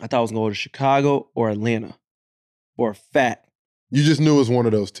Chicago. I thought I was going to go to Chicago or Atlanta for a fact. You just knew it was one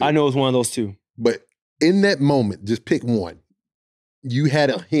of those two. I know it was one of those two. But in that moment, just pick one. You had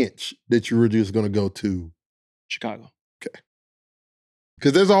a hunch that you were just going to go to Chicago.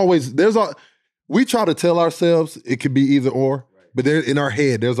 Because we try to tell ourselves it could be either or, but there in our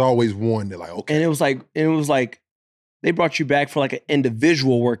head, there's always one that like, okay. And it was like they brought you back for like an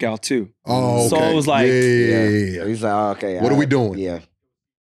individual workout too. Oh, okay. So it was like, yeah. He's like, oh, okay. What are we doing? Yeah.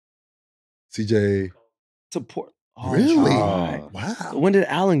 CJ. Support. Oh, Really? right. Wow. So when did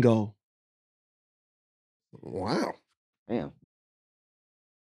Allen go? Wow. Damn.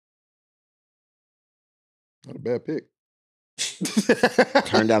 Not a bad pick.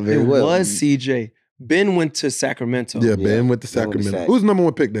 Turned out very It well. was CJ. Ben went to Sacramento. Yeah, Ben went to Ben went to Sacramento. Sac. Who's the number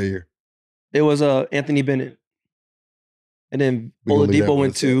one pick that year? It was Anthony Bennett. And then We gonna leave that Oladipo one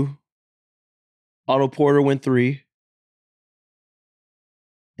went aside. 2. Otto Porter went 3.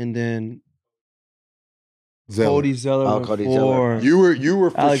 And then Cody Zeller Oh, went Cody 4. Zeller. You were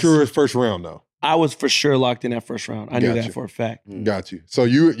for Alex- sure his first round though. I was for sure locked in that first round. I knew Gotcha. that for a fact. Got you. So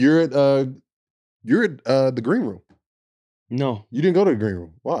you're at the green room. No, You didn't go to the green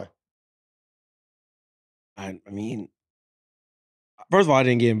room. Why? I mean, first of all, I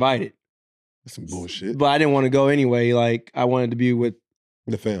didn't get invited, That's some bullshit. but I didn't want to go anyway. Like I wanted to be with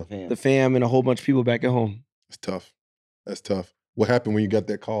The fam. the fam and a whole bunch of people back at home. It's tough. That's tough. What happened when you got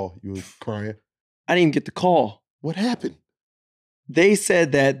that call? You was crying. I didn't even get the call. What happened? They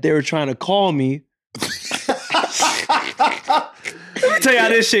said that they were trying to call me. Let me tell you how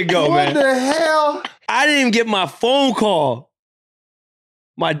this shit go, What man. the hell? I didn't even get my phone call.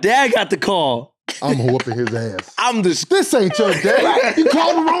 My dad got the call. I'm whooping his ass. I'm just This ain't your dad. You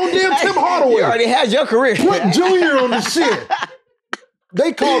called the wrong damn Tim You Hardaway. already had your career. Put Junior on the shit.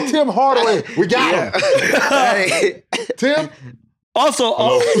 They called Tim Hardaway. We got him. Hey. Tim, also.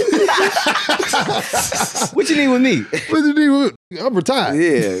 What you need with me? what did you do? I'm retired.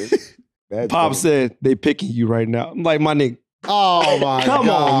 Yeah. That's Pop funny. said they picking you right now. I'm like, my nigga. Oh my Come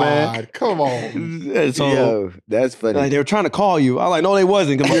God. on, man. Come on. And so Yo, that's funny. like, they were trying to call you. I'm like, no, they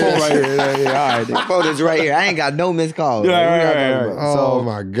wasn't. Cause my phone right here. Yeah, all right. My phone is right here. I ain't got no missed calls. Yeah, Like, what y'all right, talking right, about? right. Oh So-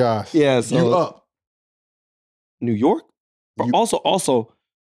 my gosh. Yeah. So You up. New York. You- Also,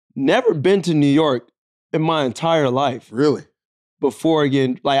 never been to New York in my entire life Really? before.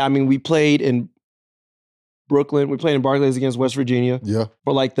 Again, like I mean, we played in Brooklyn. We played in Barclays against West Virginia Yeah.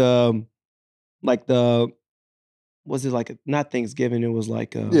 for like the was it like not Thanksgiving? It was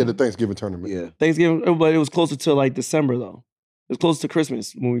like Yeah, the Thanksgiving tournament. Yeah. Thanksgiving, but it was closer to like December though. It was close to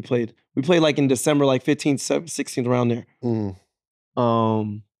Christmas when we played. We played like in December, like 15th, 16th, around there. Mm.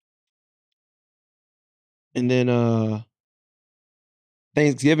 And then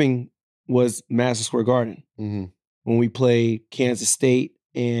Thanksgiving was Madison Square Garden hmm when we played Kansas State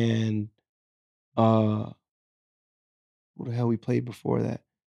and who the hell we played before that?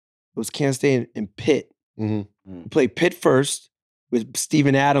 It was Kansas State and Pitt. hmm We played Pitt first with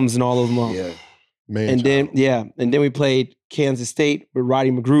Steven Adams and all of them. Yeah. Man, And then child. and then we played Kansas State with Roddy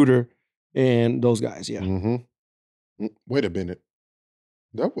Magruder and those guys. Yeah, Mm-hmm. Wait a minute.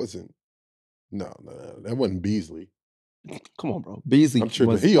 That wasn't. No, that wasn't Beasley. come on, bro. Beasley I'm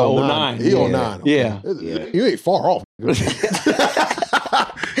tripping. was He 09. He Yeah. 09. Yeah. Yeah. You ain't far off.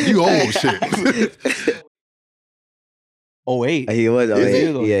 You old shit. 08. He was. Oh, Is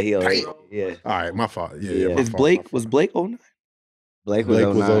yeah. he? Yeah. He was. Damn. Yeah. All right, my fault. Yeah, Yeah. yeah. my Is fault, Blake my was fault. Blake 09? Blake was Blake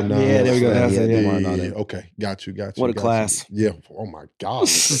was 09. 09. Yeah, there we go. That's yeah, it, yeah. yeah. Come on, Yeah, okay. Got you. What a got you. class. Yeah. Oh my God.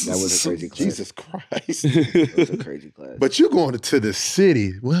 That was a crazy class. Jesus Christ. It was a crazy class. But you're going to the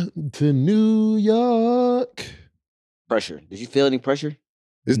city. Well, to New York. pressure. Did you feel any pressure?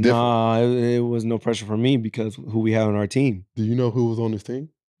 It's different. Nah, it was no pressure for me because who we had on our team. Do you know who was on this team?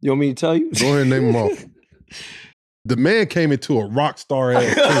 You want me to tell you? Go ahead and name them off. The man came into a rock star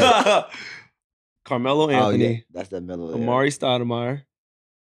ass team. Carmelo Oh, yeah. Anthony, That's that mellow. Amari Stoudemire,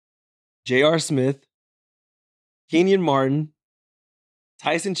 J.R. Smith, Kenyon Martin,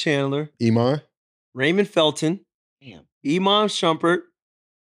 Tyson Chandler, Iman. Raymond Felton, Damn. Imam Shumpert,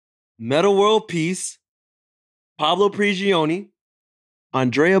 Metta World Peace, Pablo Prigioni,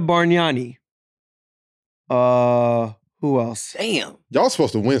 Andrea Bargnani. Who else? Damn. Y'all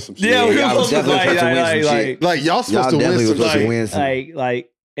supposed to win some shit. Yeah, we y'all were was supposed to definitely supposed to win some shit. Like, y'all supposed Y'all to win definitely some was supposed to shit. win some.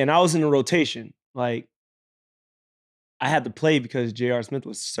 like, and I was in a rotation. Like, I had to play because J.R. Smith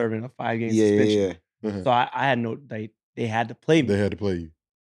was serving a 5-game Yeah, suspension. yeah, Uh-huh. So I had no, they had to play me. They had to play you.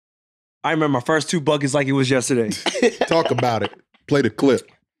 I remember my first 2 buckets like it was yesterday. Talk about it. Play the clip.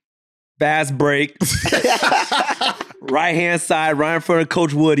 Fast break, right hand side, right in front of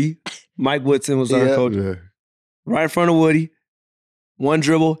Coach Woody. Mike Woodson was our Yeah. coach. Yeah. Right in front of Woody. 1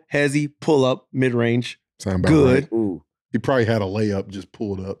 dribble, hezzy, pull up, mid range. Sound about Good. right. Ooh. He probably had a layup just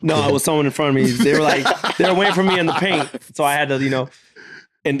pulled up. No, it was someone in front of me. They were waiting for me in the paint. So I had to,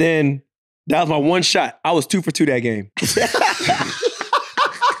 and then that was my one shot. I was 2 for 2 that game.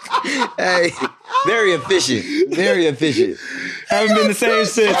 Hey, very efficient. Very efficient. Haven't been the same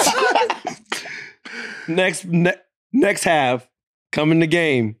since. Next half, come in the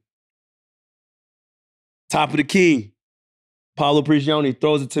game. Top of the key. Paolo Prigioni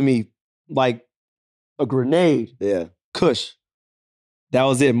throws it to me like a grenade. Yeah. Kush. That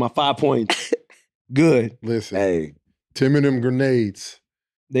was it. My 5 points. Good. Listen, Hey. Tim and them grenades.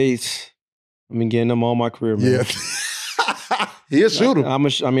 I've been getting them all my career, man. Yeah. He'll shoot him. I'm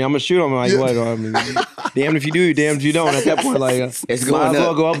gonna shoot him. Like, what? Damned if you do, damned if you don't. At that point, like, It's might as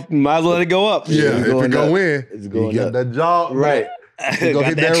well go up. Might as well let it go up. Yeah, if it go in, It's he going get up. that job. Right. He go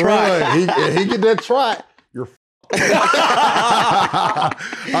Got get that try. run. He get that try. You're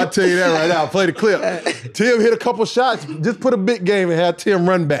I'll tell you that right now. Play the clip. Tim hit a couple shots. Just put a big game and have Tim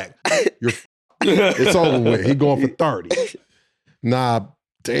run back. It's over with. He going for 30. Nah,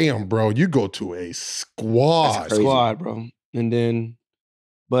 damn, bro. You go to a squad. Crazy. Squad, bro. And then,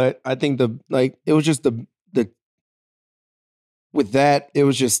 but I think it was just the with that, it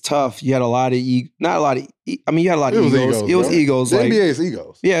was just tough. You had a lot of you had a lot of egos. It was bro. egos. The Like, NBA is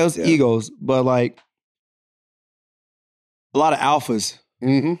egos. yeah, it was egos. But like a lot of alphas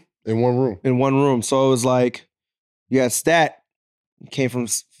Mm-hmm. In one room. in one room. So it was like you had Stat came from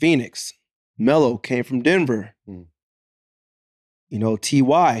Phoenix. Melo came from Denver. Mm.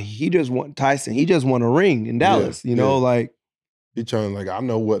 T.Y. He just won a ring in Dallas. Yeah. Like He trying like, I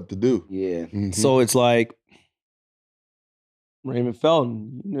know what to do. Yeah. Mhm. so it's like Raymond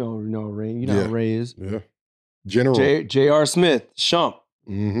Felton, Ray, how Ray is. Yeah. General. J.R. Smith, Shump.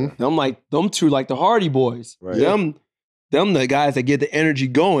 Mm-hmm. Them two like the Hardy Boys. Right. Them the guys that get the energy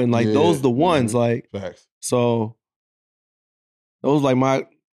going. Like Yeah. those the ones. Mhm. Like Facts. so those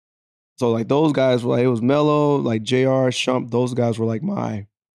those guys were like, it was Melo, like J.R., Shump, those guys were like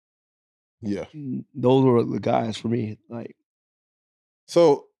Yeah. those were the guys for me. Like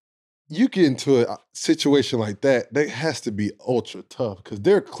So you get into a situation like that has to be ultra tough because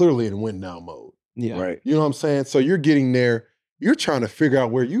they're clearly in win now mode. yeah. Right. You know what I'm saying? So you're getting there, you're trying to figure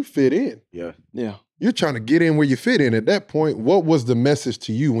out where you fit in. Yeah. Yeah. You're trying to get in where you fit in. At that point, what was the message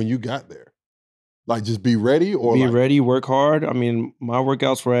to you when you got there? Like just be ready or Be like, ready, work hard. I mean, my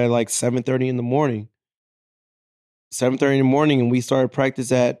workouts were at like 7:30 in the morning. 7:30 in the morning, and we started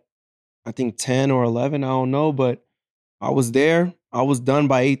practice at I think 10 or 11. I don't know, but I was there. I was done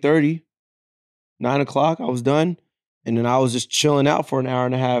by 8:30. 9 o'clock, I was done. And then I was just chilling out for an hour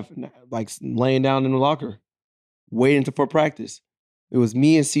and a half, like laying down in the locker, waiting for practice. It was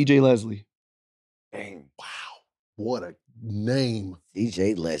me and CJ Leslie. Dang. wow, what a name.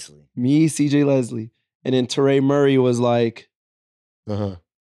 CJ Leslie. Me, CJ Leslie. And then Teray Murray was like, Uh-huh.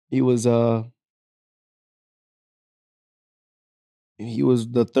 he was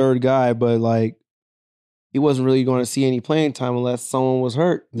the third guy, but like he wasn't really going to see any playing time unless someone was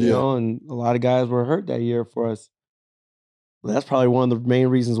hurt, Yeah. and a lot of guys were hurt that year for us. That's probably one of the main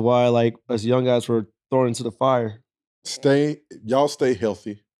reasons why like us young guys were thrown into the fire. Y'all stay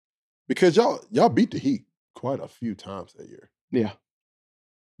healthy. Because y'all beat the Heat quite a few times that year. Yeah.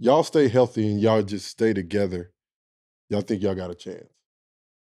 Y'all stay healthy and y'all just stay together. Y'all think y'all got a chance.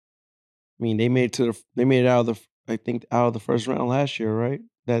 I mean, they made it out of the first round last year, right?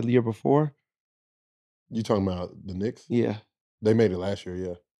 That year before? You talking about the Knicks? Yeah. They made it last year,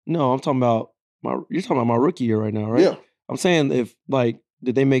 yeah. No, I'm talking about you're talking about my rookie year right now, right? Yeah. I'm saying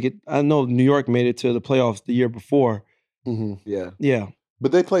did they make it? I know New York made it to the playoffs the year before. Mm-hmm. Yeah. Yeah.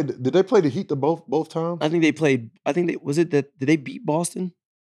 But did they play the Heat both times? Did they beat Boston?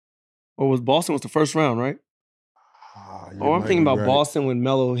 Or was Boston the first round, right? You I'm might thinking be about right. Boston when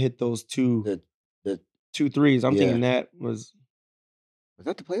Melo hit those two threes. I'm Yeah. thinking that was Was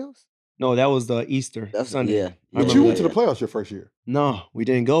that the playoffs? no, that was the Easter Sunday. Yeah. I But remember you went that. to the playoffs your first year. No, we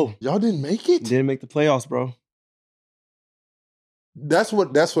didn't go. Y'all didn't make it? Didn't make the playoffs, bro. That's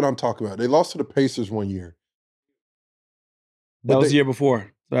what I'm talking about. They lost to the Pacers one year. That But was the year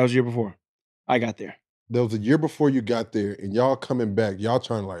before. I got there. That was the year before you got there, and y'all coming back. Y'all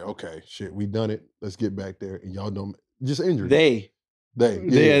trying to like, okay, shit, we done it. Let's get back there, and y'all don't just injuries. They. They.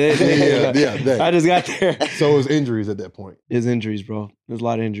 I just got there. So it was injuries at that point, It's injuries, bro. There's a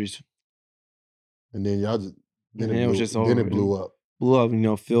lot of injuries. and then y'all just then And it it blew, was just then over. it blew up. Blew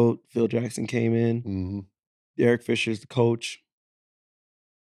up. Phil Jackson came in. Mm-hmm. Derek Fisher's the coach.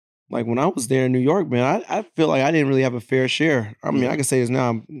 Like when I was there in New York, man, I feel like I didn't really have a fair share. I mean, Yeah. I can say this now.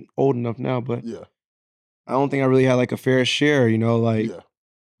 I'm old enough now, but Yeah, I don't think I really had like a fair share. Like, yeah.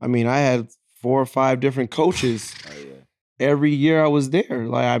 I mean, I had 4 or 5 different coaches. Oh, yeah. every year I was there.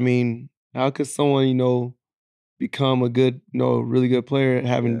 Like, I mean, how could someone, become a good, really good player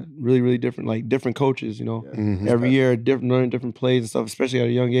having really, really different coaches, Mhm. every year, learning different plays and stuff, especially at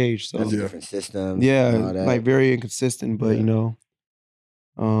a young age. So That's different systems. yeah, and all that. like very inconsistent, but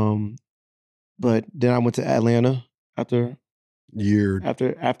but then I went to Atlanta after year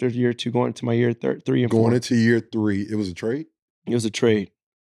 2, going into my year 3 and 4. Going into year 3, it was a trade? It was a trade.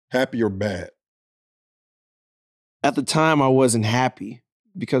 Happy or bad? At the time, I wasn't happy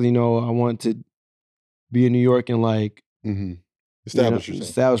because, I wanted to be in New York and like Establish yourself.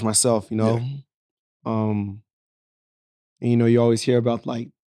 Establish myself, And, you always hear about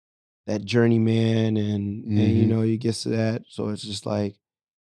like that journeyman and you get to that. So it's just like,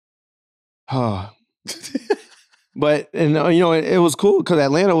 But, and it was cool because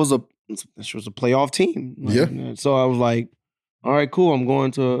Atlanta was a playoff team. Like, so I was like, all right, cool. I'm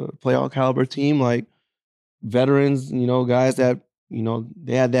going to a playoff caliber team, like veterans, guys that,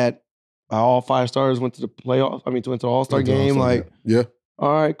 they had that all 5 stars went to the playoff. Went to the All-Star game. Like,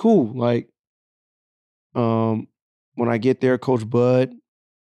 all right, cool. Like, when I get there, Coach Bud,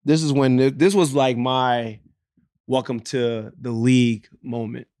 this was like my welcome to the league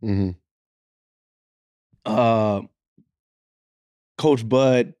moment. Mm-hmm. Coach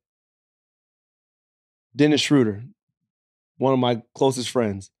Bud, Dennis Schroeder, one of my closest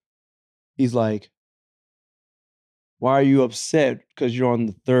friends, he's like, why are you upset? Because you're on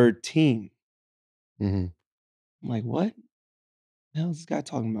the 3rd team. Mm-hmm. I'm like, what? The hell is this guy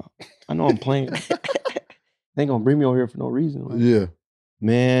talking about? I know I'm playing. They ain't gonna bring me over here for no reason. Like,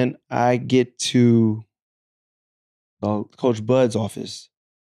 man, I get to Coach Bud's office.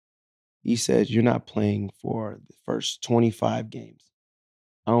 He says, you're not playing for the first 25 games.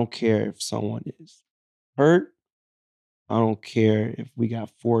 I don't care if someone is hurt. I don't care if we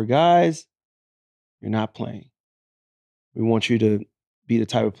got 4 guys. You're not playing. We want you to be the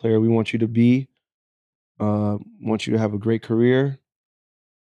type of player we want you to be. Want you to have a great career.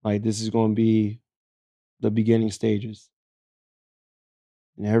 Like, this is going to be the beginning stages.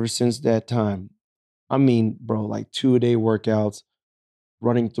 And ever since that time, bro, like 2-a-day workouts,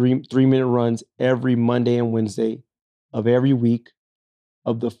 running 3-minute runs every Monday and Wednesday of every week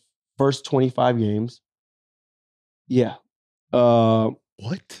of the first 25 games. Yeah.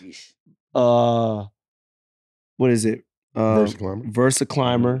 What? What is it? Versa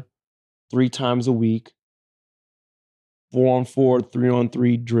Climber, 3 times a week, 4-on-4,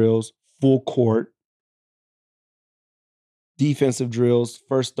 3-on-3 drills, full court, defensive drills,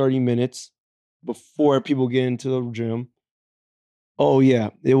 first 30 minutes before people get into the gym. Oh yeah,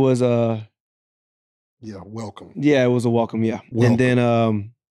 it was welcome. Yeah, it was a welcome. Yeah, welcome. And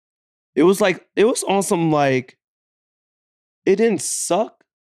then it was on some like, it didn't suck,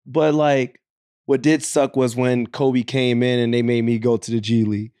 but like what did suck was when Kobe came in and they made me go to the G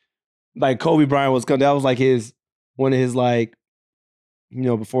League. Like Kobe Bryant was coming, that was like one of his like,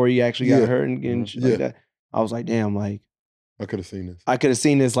 before he actually got hurt and shit like that. I was like, damn, like I could have seen this. I could have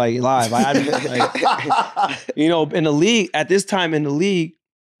seen this like live. In the league at this time in the league,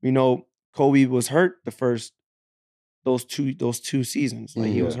 Kobe was hurt the first those two seasons.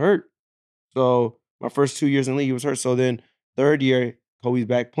 Like he was hurt. So my first 2 years in the league, he was hurt. So then 3rd year, Kobe's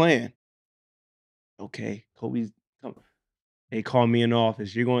back playing. Okay, Kobe's coming. They call me in the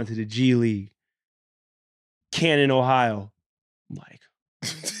office. You're going to the G League, Canton, Ohio. I'm like,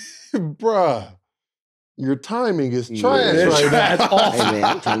 bruh. Your timing is trash right now. That's awful. Hey man,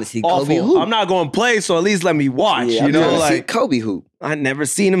 I'm trying to see Kobe awful. hoop. I'm not going to play, so at least let me watch. Yeah, I'm trying to see Kobe hoop. I never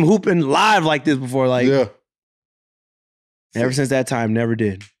seen him hooping live like this before. Like, ever since that time, never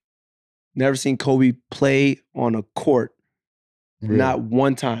did. Never seen Kobe play on a court. Really? Not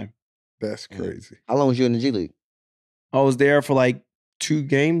one time. That's crazy. How long was you in the G League? I was there for like 3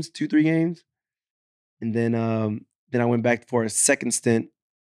 games. And then I went back for a second stint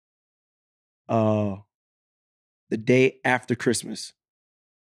the day after Christmas.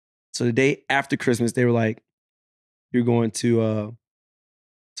 So the day after Christmas, they were like, you're going to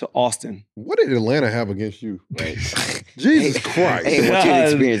Austin. What did Atlanta have against you? Right. Jesus Christ. Hey, what you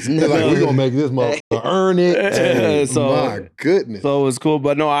experience? They're like, we're going to make this motherfucker earn it. So, my goodness. So it was cool.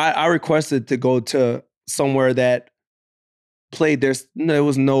 But no, I requested to go to somewhere that played there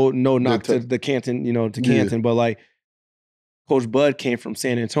was no knock to the Canton, to Canton. But like Coach Bud came from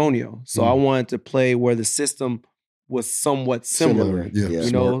San Antonio. So I wanted to play where the system was somewhat similar.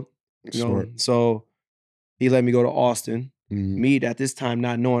 Smart. So he let me go to Austin. Me at this time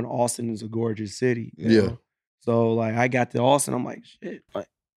not knowing Austin is a gorgeous city. You know? So like I got to Austin, I'm like, shit. Like,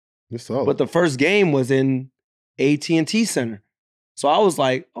 but the first game was in AT&T Center. So I was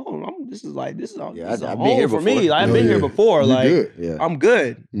like, oh, this is Yeah, this is I've a been home here for before. me. Like, I've been here before. You Like, good. Yeah. I'm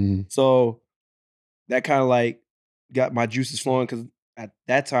good. Mhm. So that kind of like got my juices flowing because at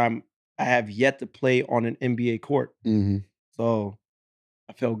that time I have yet to play on an NBA court. Mhm. So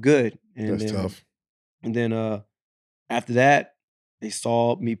I felt good. And That's then, tough. And then after that, they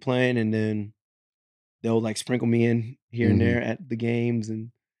saw me playing, and then they'll like sprinkle me in here and there at the games,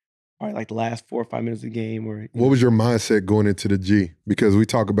 and probably like the last 4 or 5 minutes of the game. Or What was your mindset going into the G? Because we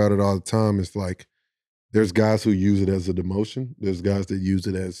talk about it all the time. It's like there's guys who use it as a demotion. There's guys that use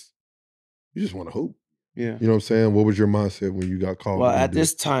it as you just want to hoop. Yeah. You know what I'm saying? What was your mindset when you got called? Well, at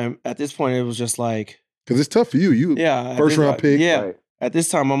this point, it was just like, because it's tough for you. You yeah, first round pick. Yeah. Right. At this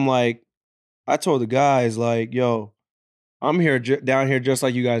time, I'm like, I told the guys like, yo, I'm here down here just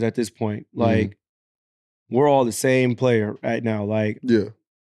like you guys at this point. Like, we're all the same player right now. Like, Yeah.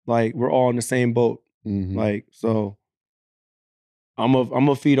 like we're all in the same boat. Mhm. Like, so I'm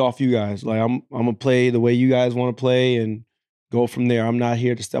a feed off you guys. Like, I'm gonna play the way you guys want to play and go from there. I'm not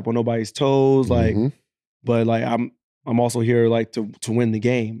here to step on nobody's toes. Like, Mhm. but like I'm also here like to win the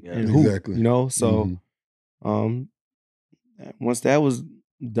game Yeah. and hoop. Exactly. You know, so once that was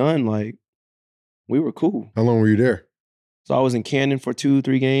done, like we were cool. How long were you there? So I was in Canton for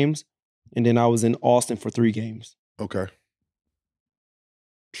 2-3 games, and then I was in Austin for 3 games. Okay.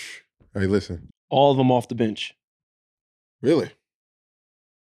 Hey, listen. All of them off the bench. Really?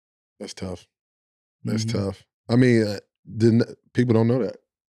 That's tough. That's Mhm. tough. I mean, people don't know that.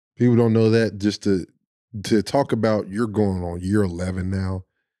 People don't know that. Just to talk about you're going on year 11 now,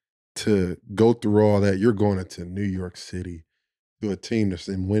 to go through all that, you're going into New York City to a team that's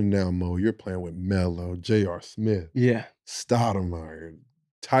in win now mode. You're playing with Melo, J.R. Smith, Yeah. Stoudemire,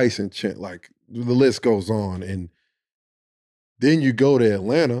 Tyson Chet, like the list goes on. And then you go to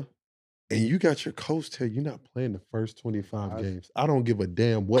Atlanta and you got your coach tell you you're not playing the first 25 games. I don't give a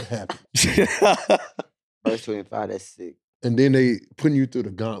damn what happens. First 25, that's sick. And then they putting you through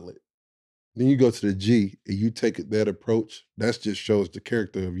the gauntlet. Then you go to the G and you take that approach. That just shows the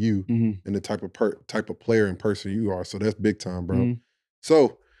character of you and the type of player and person you are. So that's big time, bro.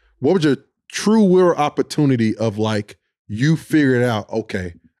 So what was your true real opportunity of like you figured out,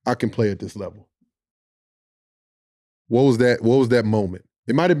 okay, I can play at this level? What was that moment?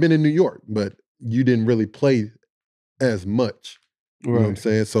 It might have been in New York, but you didn't really play as much. You know what I'm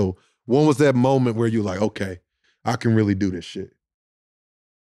saying? So when was that moment where you're like, okay, I can really do this shit?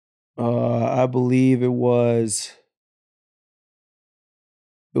 I believe it was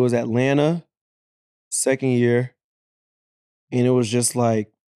Atlanta, second year, and it was just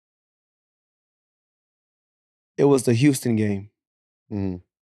like it was the Houston game Mhm.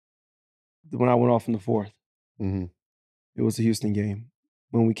 when I went off in the fourth. Mhm. It was the Houston game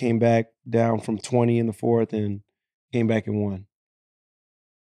when we came back down from 20 in the fourth and came back and won.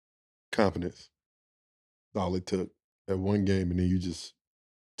 Confidence. That's all it took. That one game, and then you just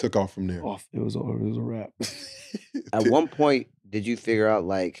took off from there. Off. It was a wrap. At one point, did you figure out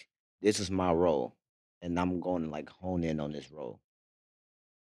like this is my role, and I'm going to like hone in on this role?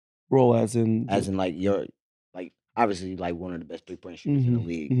 Role as in like you're like obviously like one of the best 3-point shooters in the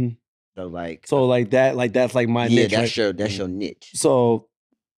league. So like that's like my niche. that's right? your your niche. So,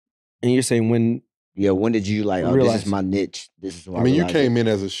 and you're saying when when did you like, oh, realize this is my niche? This is what I mean, you realized came it. in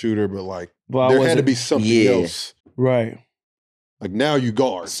as a shooter, but like Well, there had to be something else. Right. Like now you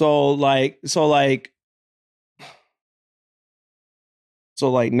guard. So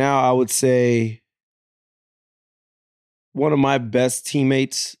now I would say one of my best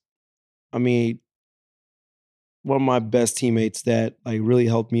teammates, that like really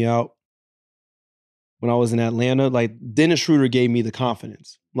helped me out when I was in Atlanta, like Dennis Schroeder gave me the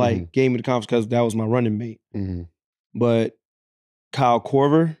confidence. Like gave me the confidence because that was my running mate. But Kyle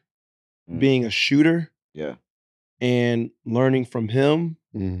Korver, being a shooter, and learning from him,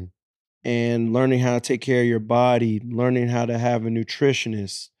 and learning how to take care of your body, learning how to have a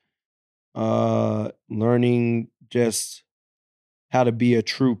nutritionist, learning just how to be a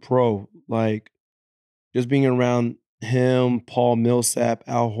true pro. Like just being around him, Paul Millsap,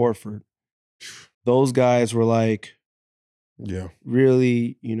 Al Horford. Those guys were like,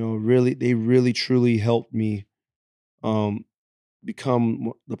 really, they really truly helped me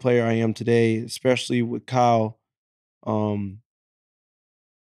become the player I am today, especially with Kyle.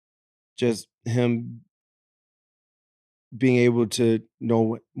 Just him being able to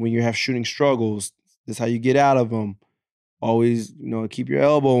know when you have shooting struggles, this is how you get out of them. Always, keep your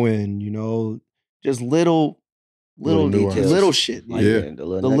elbow in, just little details. little shit. Like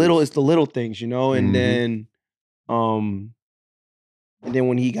the it's the little things, and then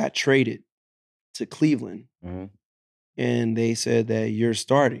when he got traded to Cleveland and they said that you're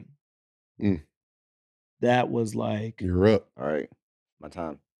starting, That was like, You're up. All right, my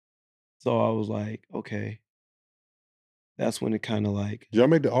time. so I was like, okay. That's when it kind of like. Did y'all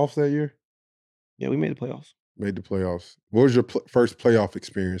make the offs that year? Yeah, we made the playoffs. Made the playoffs. What was your first playoff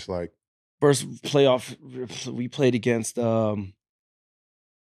experience like? First playoff, we played against, when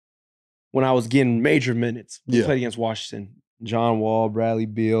I was getting major minutes, we played against Washington. John Wall, Bradley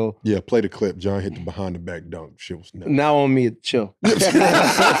Beal. Yeah, play the clip. John hit the behind the back dunk. Shit was nuts. Now on me, chill.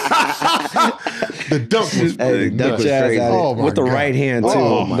 The dunk was nuts. Oh my with the God. right hand, too.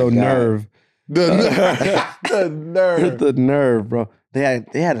 Oh my the God. nerve. The nerve. The nerve, bro. They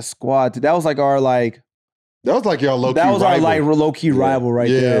had a squad. That was like our like. That was like y'all low-key That was rival. our like low-key rival right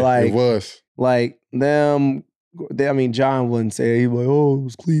there. Like, it was. Like them. I mean, John wouldn't say it. He'd be like, oh, it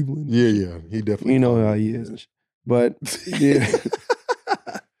was Cleveland. Yeah. He definitely. You know how he is. And shit. But yeah.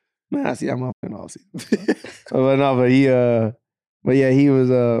 Man, see, I'm up in all season. But yeah, he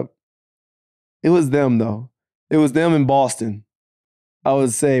was it was them though. It was them in Boston. I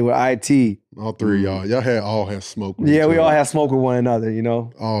would say with IT. All three of y'all. All had smoke. With Yeah, each we other. all had smoke with one another, you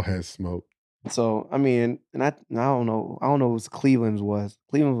know? All had smoke. So I mean, and I don't know what Cleveland's was.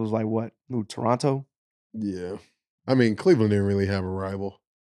 Cleveland was like what? Toronto? Yeah. I mean, Cleveland didn't really have a rival.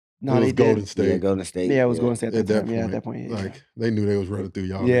 No, it was they Golden did. State. Yeah, Golden State. Yeah, it was Golden State At that point. Yeah, at that point. Yeah. Like they knew they was running through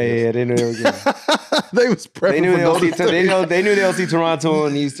y'all. Yeah, they knew they were good. They was prepping They knew for they'll Golden see. State. They knew they'll see Toronto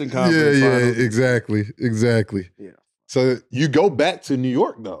in the Eastern Conference. Yeah, Finals. exactly. Yeah. So you go back to New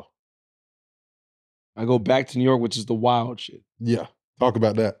York though. I go back to New York, which is the wild shit. Yeah, talk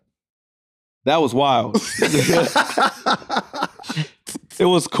about that. That was wild. It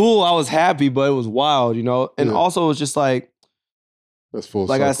was cool. I was happy, but it was wild, you know. And also, it was just like. That's full.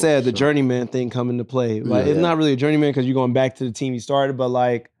 Like I said, the sure. journeyman thing come into play. Like it's not really a journeyman because you're going back to the team you started, but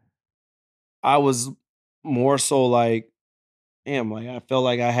like I was more so like, damn, like I felt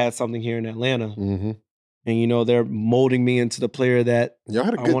like I had something here in Atlanta, Mm-hmm. and you know they're molding me into the player that Y'all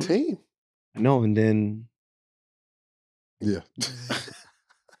had a good team. I know, and then Yeah.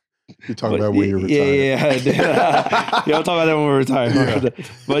 You talking about when you're retired? Yeah. I'll talk about that when we're retired. Yeah.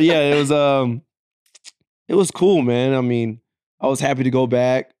 But yeah, it was cool, man. I mean, I was happy to go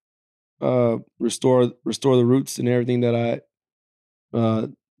back, restore the roots and everything that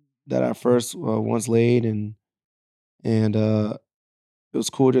I first once laid, and it was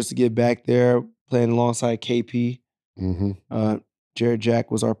cool just to get back there playing alongside KP. Mm-hmm. Jared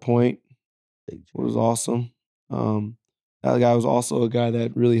Jack was our point. It was awesome. That guy was also a guy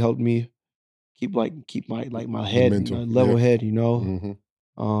that really helped me keep my head, mental, level head, you know.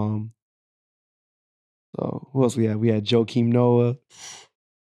 Mm-hmm. So who else we had? We had Joakim Noah.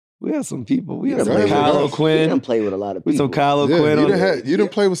 We had some people. We had some guys. Kyle You O'Quinn. didn't play with a lot of people. With some Kyle Yeah, O'Quinn. you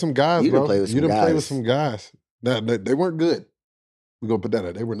didn't play with some guys, You bro. didn't play with some you didn't play with guys. some guys. They weren't good. We're gonna put that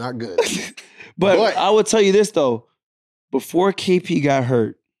out. They were not good. But I would tell you this though, before KP got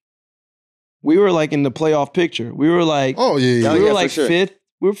hurt, we were like in the playoff picture. We were like, Oh yeah. we were for like sure. fifth.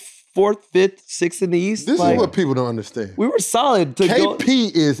 We were fourth, fifth, sixth in the East. This like, is what people don't understand. we were solid to go.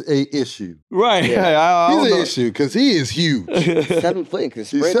 KP is a issue. Right. Yeah. I He's don't an issue because he is huge. know. 7 foot and can He's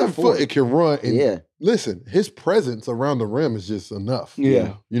spread 7 the floor. foot and can run. And Yeah. listen, his presence around the rim is just enough.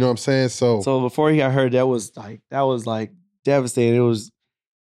 Yeah. You know what I'm saying? So So before he got hurt, that was like devastating. It was,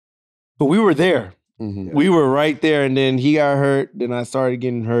 but we were there. mhm. We were right there, and then he got hurt. Then I started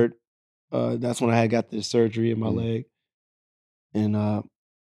getting hurt. That's when I had got the surgery in my leg, and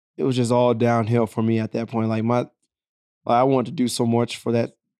it was just all downhill for me at that point. Like I wanted to do so much for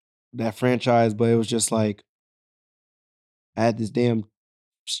that franchise, but it was just like I had this damn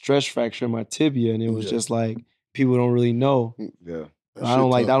stress fracture in my tibia, and it was just like people don't really know. Yeah. I don't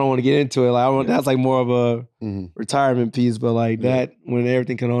want to get into it. Like that's like more of a Mhm. retirement piece, but like that when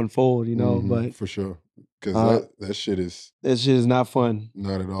everything can unfold, you know. Mhm, But for sure, because that shit is that shit is not fun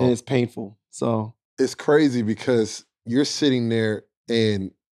not at all. and it's painful. So It's crazy because you're sitting there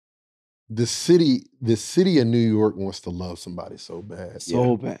and the city of New York wants to love somebody so bad.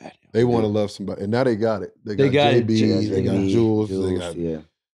 so bad. They want to love somebody, and now they got it. They got got it. JB, they got Jules, they got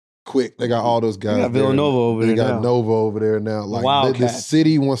Quick, they got all those guys. They got there. Villanova over They there got now. Nova over there now. Like the Wildcats.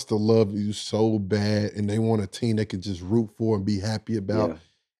 city wants to love you so bad, and they want a team they can just root for and be happy about. Yeah.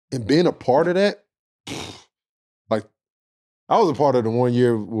 And being a part of that, like I was a part of the one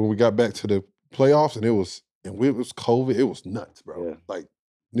year when we got back to the playoffs, and it was COVID. It was nuts, bro. Yeah. Like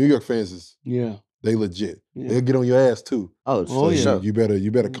New York fans they legit. Yeah. They'll get on your ass too. Oh, Oh, yeah. sure. You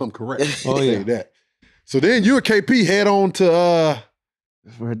better come correct. Oh, I'll tell yeah. you that. So then you and KP head on to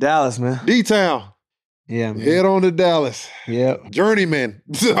For Dallas, man. D-Town. Yeah, man. Head on to Dallas. Yeah. Journeyman.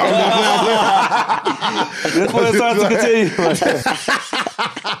 That's when it starts to continue.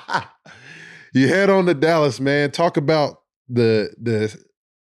 You head on to Dallas, man. Talk about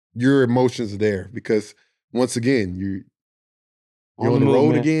your emotions there, because once again, you're on the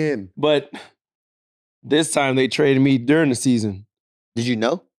road again. But this time they traded me during the season. Did you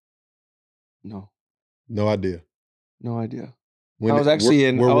know? No. No idea. No idea. When I was actually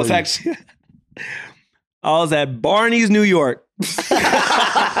I was at Barney's, New York.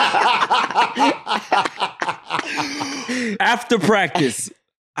 After practice,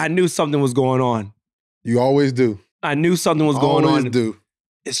 I knew something was going on. You always do. I knew something was going on. Always do.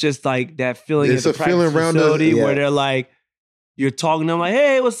 It's just like that feeling It's at the a feeling practice around facility the- where they're like, you're talking to them like,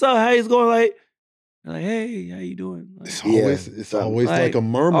 hey, what's up? How you going? Like, they're like, hey, how you doing? Like, It's always like a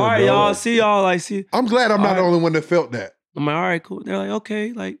murmur. all right, bro. y'all, see y'all. Like, see. I'm glad I'm not the right. only one that felt that. I'm like, all right, cool. They're like,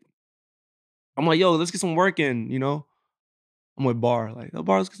 okay. Like, I'm like, yo, let's get some work in, you know? I'm with Bar. Like, oh,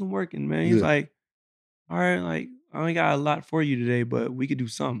 Bar, let's get some work in, man. He's Yeah. like, all right, like, I ain't got a lot for you today, but we could do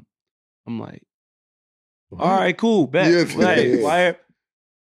something. I'm like, all right, cool, bet. Yeah. Like, Yeah. why?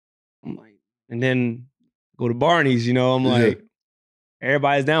 I'm like, and then go to Barney's, you know? I'm like,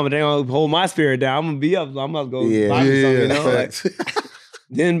 everybody's down, but they don't hold my spirit down. I'm gonna be up. I'm about to go buy me something, you know? Like,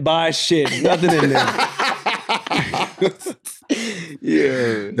 didn't buy shit. Nothing in there.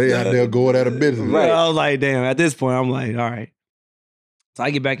 They out there going out of business. Right. I was like, damn, at this point, I'm like, all right. So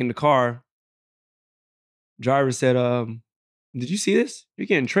I get back in the car. Driver said, did you see this? You're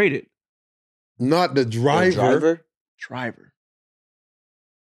getting traded. Not the driver. Driver.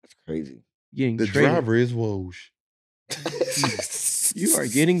 That's crazy. Getting The traded. driver is Woj. You are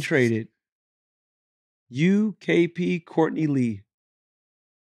getting traded. You, KP, Courtney Lee.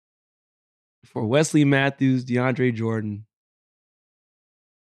 For Wesley Matthews, DeAndre Jordan.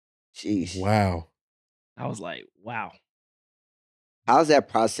 Jeez. Wow. I was like, wow. How's that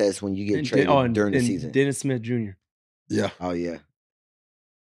process when you get traded during the season? Dennis Smith Jr. Yeah. Oh, yeah.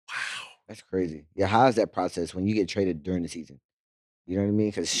 Wow. That's crazy. Yeah, how's that process when you get traded during the season? You know what I mean?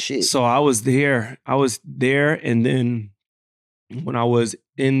 Because shit. So I was there, and then when I was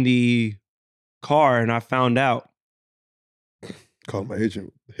in the car and I found out, Call my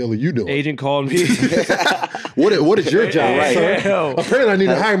agent. What the hell are you doing? agent called me. What is your job, Hey, sir? hell. Apparently, I need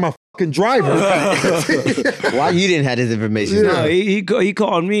to hire my fucking driver. Why you didn't have this information? No, he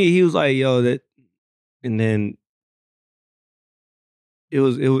called me. He was like, "Yo, that," and then it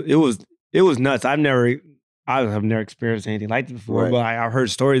was nuts. I have never experienced anything like this before, Right. but I've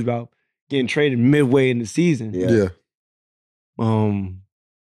heard stories about getting traded midway in the season. Yeah.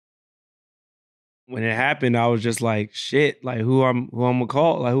 When it happened, I was just like, shit, like who I'm gonna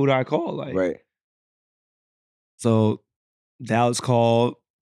call? Like, who do I call? Like, Right. So Dallas called,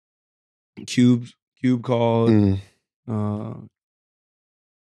 Cube called,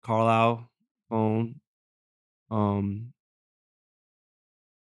 Carlisle phone,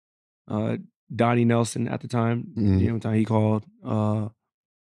 Donnie Nelson at the time, you know, time he called, and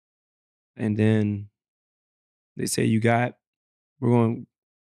then they say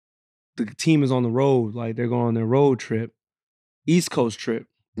the team is on the road, like they're going on their road trip, East Coast trip.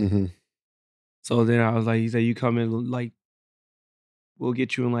 Mm-hmm. So then I was like, he said, you come in, like, we'll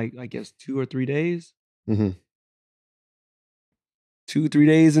get you in like, I guess 2 or 3 days. Mm-hmm. 2-3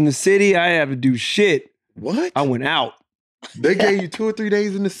 days in the city, I didn't have to do shit. What? I went out. They gave you 2 or 3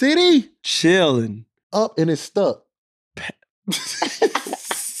 days in the city? Chilling. Up and it's stuck.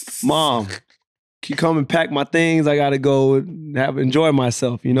 Mom, can you come and pack my things? I gotta go and enjoy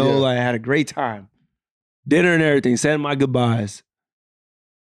myself, you know? Yeah. Like, I had a great time. Dinner and everything, said my goodbyes.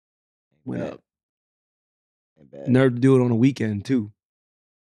 Went up. Nerve to do it on a weekend too.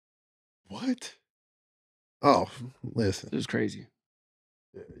 What? Oh, listen. It was crazy.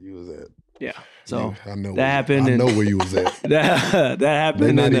 Yeah, you was at. Yeah. So I know that happened. I know where you was at. that happened.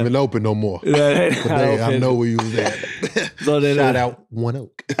 They're not even open no more. I know where you was at. So then, shout out One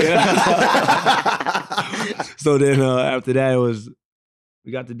Oak. So then after that, it was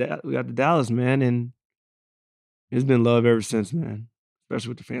we got to Dallas, man, and it's been love ever since, man. Especially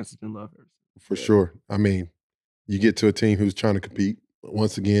with the fans, it's been love ever since. For sure. I mean, you get to a team who's trying to compete,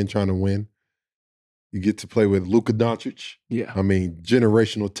 once again, trying to win. You get to play with Luka Doncic. Yeah. I mean,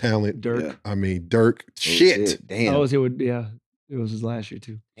 generational talent. Dirk. Yeah. I mean, Dirk. Shit. Damn. I was here with, it was his last year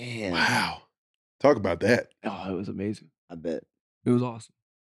too. Damn. Wow. Talk about that. Oh, it was amazing. I bet. It was awesome.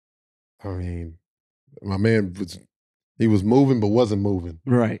 I mean, my man was moving, but wasn't moving.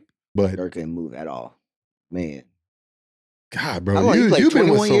 Right. But Dirk didn't move at all. Man. God, How bro, long you played, you've been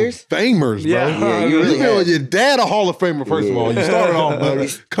with 21 some years? famers, bro. Yeah, you really You've been have. with your dad, a Hall of Famer, first of all. You started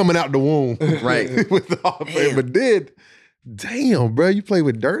off coming out the womb. Right. With the Hall of Fame. But damn, bro, you play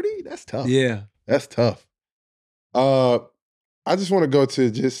with Dirty? That's tough. Yeah. That's tough. I just want to go to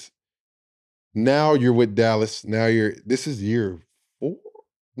Now you're with Dallas. Now this is year 4?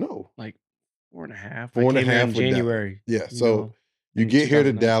 No. Like 4.5. 4.5 I came here in with January. Yeah. So you in get here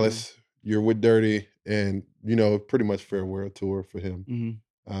to 2019. Dallas, you're with Dirty, and pretty much farewell tour for him.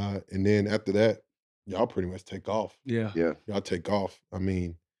 Mm-hmm. And then after that, y'all pretty much take off. Yeah. Y'all take off. I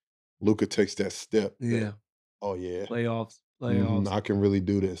mean, Luka takes that step. Yeah. Oh yeah. Playoffs. I can really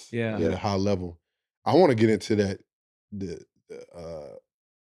do this. Yeah. At a high level. I want to get into that.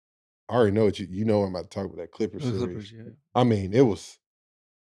 I already know what you know. I'm about to talk about that Clippers series. Clippers, yeah. I mean, it was.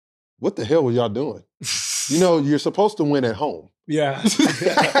 What the hell were y'all doing? You're supposed to win at home. Yeah.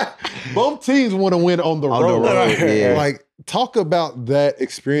 Both teams want to win on the road. Yeah. Like, talk about that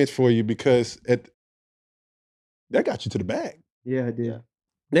experience for you, because that got you to the bag. Yeah, it did.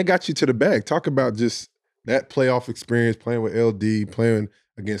 That got you to the bag. Talk about just that playoff experience, playing with LD, playing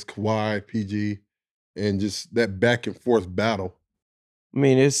against Kawhi, PG, and just that back and forth battle. I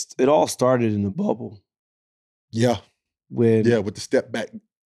mean, it all started in the bubble. Yeah. With the step back.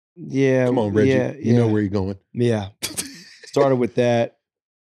 Yeah. Come on, Reggie. Yeah, You know where you're going. Yeah. Started with that.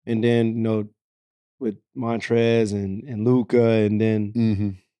 And then, with Montrez and Luka, and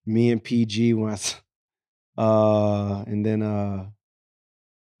then me and PG and then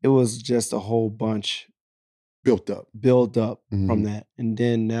it was just a whole bunch built up from that. And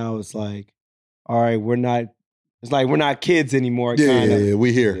then now it's like, all right, we're not kids anymore. Yeah,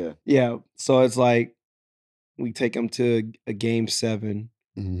 we here. Yeah. So it's like we take them to a game 7.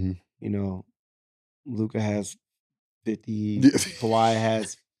 Luka has 50, Kawhi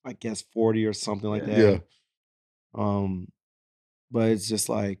has, I guess, 40 or something like that. Yeah. But it's just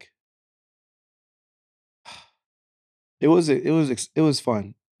like it was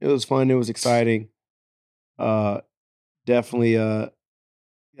fun. It was fun. It was exciting. Definitely.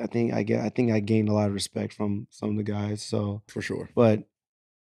 I think I gained a lot of respect from some of the guys. So for sure. But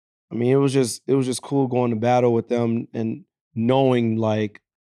I mean, it was just cool going to battle with them and knowing like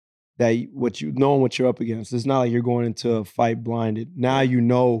that knowing what you're up against. It's not like you're going into a fight blinded. Now you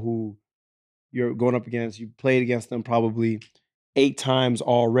know who you're going up against. You played against them probably 8 times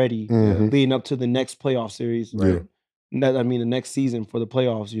already leading up to the next playoff series. Right. The next season for the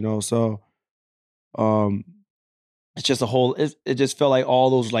playoffs, So it's just it just felt like all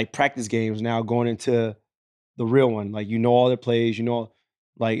those like practice games now going into the real one. Like all their plays,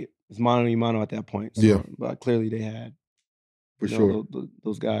 like it's mano a mano at that point. So, but clearly they had for sure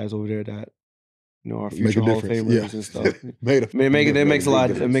those guys over there that are future Hall of Famers and stuff. It makes a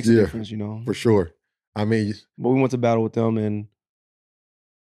lot. It makes a difference, For sure. I mean, but we went to battle with them, and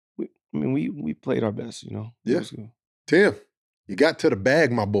we played our best, Yeah. It was good. Tim, you got to the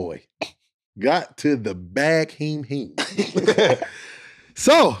bag, my boy. Got to the bag, heem.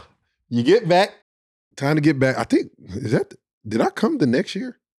 So you get back. Time to get back. I think did I come the next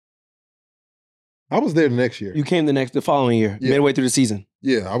year? I was there the next year. You came the following year, midway through the season.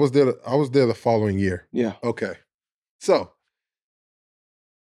 Yeah, I was there the following year. Yeah. Okay. So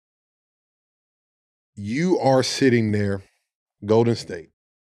you are sitting there, Golden State.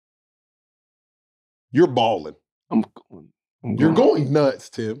 You're balling. You're going nuts,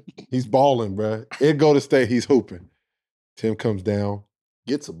 Tim. He's balling, bro. At Golden State, he's hooping. Tim comes down,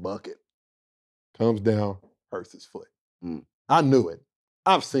 gets a bucket, comes down, hurts his foot. I knew it.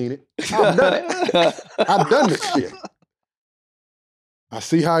 I've seen it. I've done it. I've done this shit. I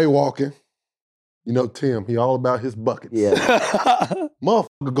see how he walking. Tim, he all about his buckets. Yeah.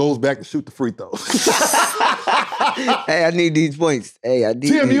 Motherfucker goes back to shoot the free throws. Hey, I need these points.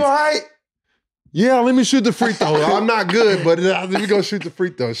 Tim, you all right? Yeah, let me shoot the free throw. I'm not good, but let me go shoot the free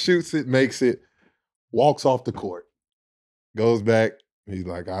throw. Shoots it, makes it, walks off the court, goes back. He's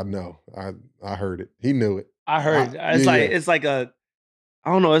like, I know. I heard it. He knew it. I heard it. It's like I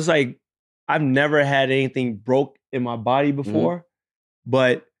don't know. It's like I've never had anything broke in my body before,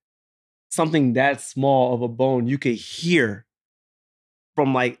 but something that small of a bone, you could hear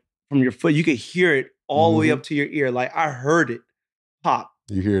from your foot. You could hear it all the way up to your ear. Like I heard it pop.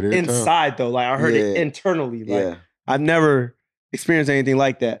 You hear it every inside time. Though. Like I heard it internally. Like I've never experienced anything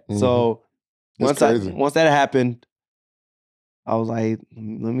like that. So once that happened, I was like,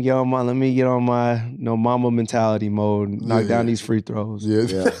 let me get on my mama mentality mode, knock down these free throws.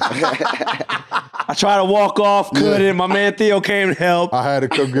 I tried to walk off, couldn't. My man Theo came to help. I had to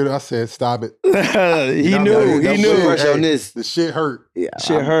come get it. I said, stop it. He knew. Pressure on this. The shit hurt. Yeah.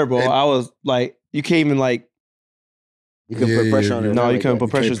 Shit hurt, bro. I was like, you can't even like. You couldn't put pressure on it. No, you couldn't put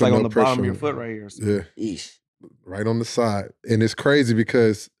pressure. It's like on the bottom of your it. foot right here. So. Yeah. Eesh. Right on the side. And it's crazy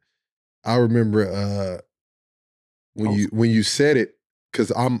because I remember when you said it, because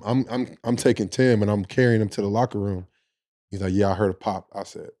I'm taking Tim and I'm carrying him to the locker room. He's like, yeah, I heard a pop. I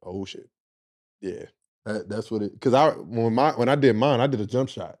said, oh shit. Yeah, that's what it. Because when I did mine, I did a jump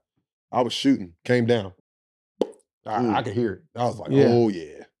shot. I was shooting, came down. I could hear it. I was like, oh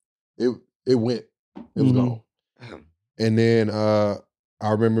yeah, it went. It was gone. And then I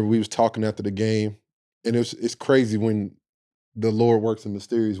remember we was talking after the game, and it's crazy when the Lord works in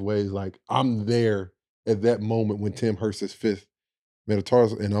mysterious ways. Like I'm there at that moment when Tim hurts his fifth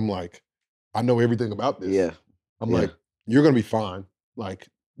metatarsal, and I'm like, I know everything about this. Yeah. I'm like, you're gonna be fine. Like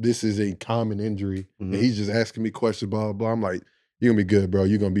this is a common injury, and he's just asking me questions, blah blah blah. I'm like, you're gonna be good, bro.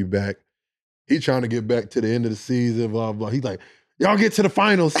 You're gonna be back. He's trying to get back to the end of the season, blah blah. He's like, y'all get to the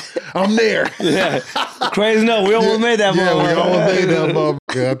finals. I'm there. Crazy enough, we almost made that. Yeah, we almost made that.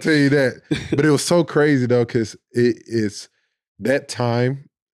 Yeah, I'll tell you that. But it was so crazy though, because it's that time.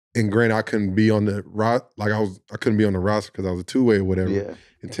 And granted, I couldn't be on the I couldn't be on the roster because I was a two-way or whatever. Yeah.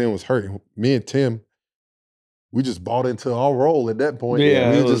 And Tim was hurt. Me and Tim, we just bought into our role at that point.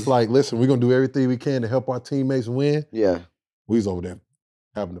 Yeah, we was just like, listen, we're gonna do everything we can to help our teammates win. Yeah. We was over there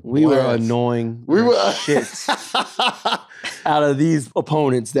having a We blast. were annoying. We were shit out of these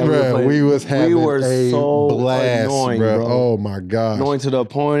opponents that we were playing. We was having a so blast, annoying, bro. Oh my gosh. Annoying to the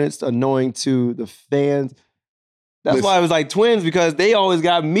opponents, annoying to the fans. That's Listen. why it was like twins, because they always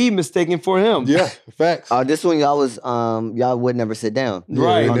got me mistaken for him. Yeah, facts. This one y'all was y'all would never sit down.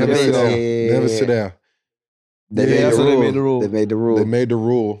 Right. Yeah, never sit down. Never sit down. They made the rule. They made the rule. They made the rule. They made the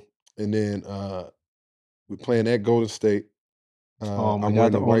rule. And then we're playing at Golden State. I'm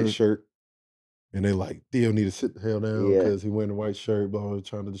wearing the white shirt. And they like, Theo need to sit the hell down because he wearing the white shirt, blah, blah,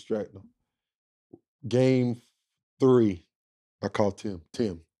 trying to distract them. Game 3, I called Tim.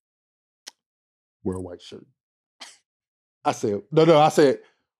 Tim, wear a white shirt. I said, I said,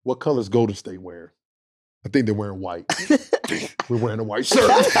 what color's Golden State wearing? I think they're wearing white. We're wearing a white shirt.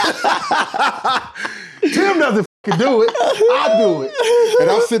 Tim doesn't fucking do it. I do it. And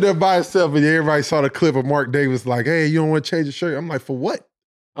I'm sitting there by myself, and everybody saw the clip of Mark Davis like, hey, you don't want to change your shirt? I'm like, for what?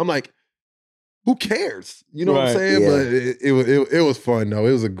 I'm like, who cares? You know what I'm saying? Yeah. But it was fun, though.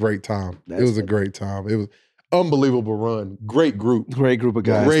 It was a great time. It was a great time. It was unbelievable run. Great group. Great group of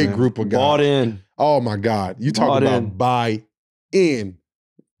guys. Great group of guys. Bought in. Oh, my God. You talking about buy in.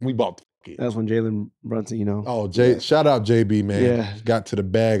 We bought the fuck in. That's when Jalen Brunson, Oh, shout out JB, man. Yeah. Got to the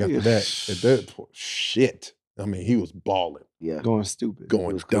bag after that. At that point, shit. I mean, he was balling. Yeah. Going stupid.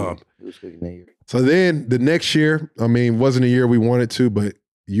 Going dumb. It was cooking that year. So then the next year, I mean, wasn't a year we wanted to, but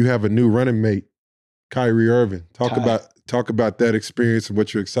you have a new running mate, Kyrie Irving. Talk about that experience and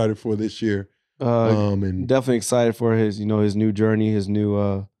what you're excited for this year. And definitely excited for his, his new journey, his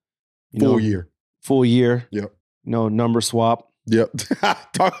new full year. Yep. Number swap. Yep.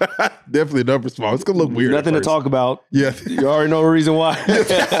 Definitely a number swap. It's gonna look weird. Nothing to talk about. Yeah. You already know the reason why.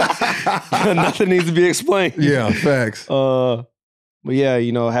 Nothing needs to be explained. Yeah, facts. But yeah,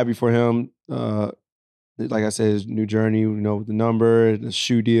 happy for him. Like I said, his new journey, with the number, the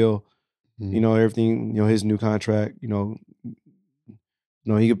shoe deal, everything, his new contract,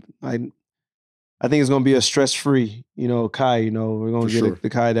 I think it's going to be a stress-free, Kai, we're going to get the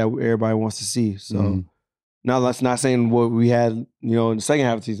Kai that everybody wants to see. So now that's not saying what we had, in the second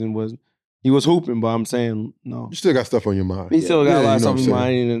half of the season he was hooping, but I'm saying, no. You still got stuff on your mind. He still got a lot of stuff on your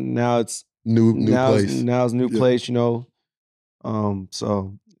mind, and now it's new place. Now it's new place, So,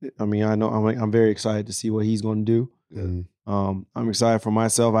 I mean, I know I'm very excited to see what he's going to do. I'm excited for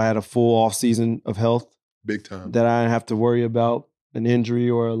myself. I had a full off season of health. Big time. That I didn't have to worry about an injury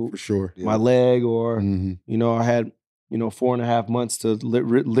or for sure my leg or, I had, 4.5 months to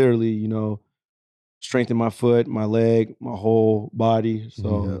literally, strengthen my foot, my leg, my whole body.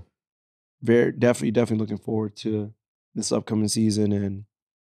 So definitely looking forward to this upcoming season and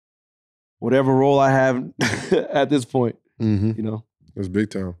whatever role I have at this point, It's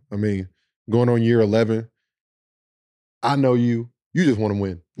big time. I mean, going on year 11, I know you just want to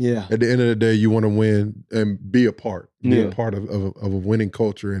win. Yeah. At the end of the day, you want to win and be a part. Be a part of a winning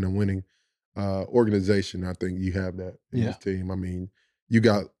culture and a winning organization. I think you have that in this team. I mean, you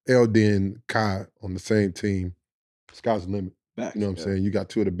got LD and Kai on the same team. Sky's the limit. Back. You know what I'm saying? You got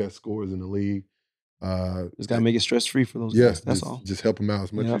 2 of the best scorers in the league. Just got to make it stress-free for those guys. That's all. Just help them out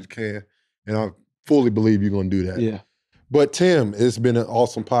as much as you can. And I fully believe you're going to do that. Yeah. But Tim, it's been an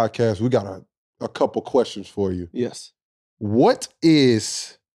awesome podcast. We got a couple questions for you. Yes. What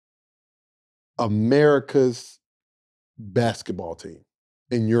is America's basketball team,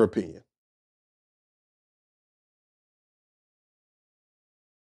 in your opinion?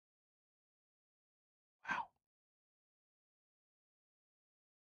 Wow.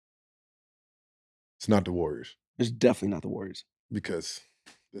 It's not the Warriors. It's definitely not the Warriors. Because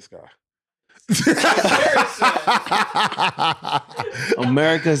this guy.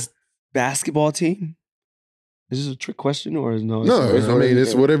 America's basketball team? Is this a trick question or is no? No, it's I mean, whatever you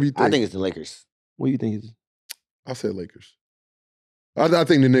it's think. whatever you think. I think it's the Lakers. What do you think? I said Lakers. I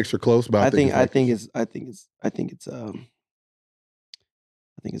think the Knicks are close, but I think it's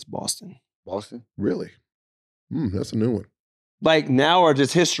Boston. Boston? Really? That's a new one. Like now or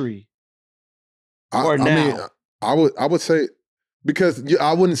just history? Or now? I mean, I would say because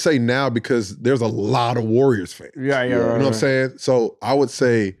I wouldn't say now because there's a lot of Warriors fans. Yeah. You know what I'm saying? So I would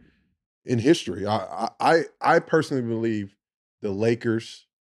say in history, I personally believe the Lakers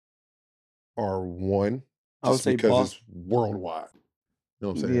are one. I would say because Boston. it's worldwide. You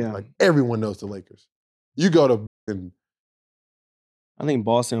know what I'm saying? Yeah. Like everyone knows the Lakers. You go to and I think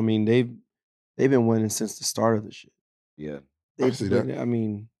Boston. I mean, they've been winning since the start of the shit. Yeah. I see that. I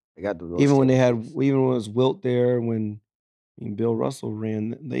mean, They got the even when it was Wilt there, when Bill Russell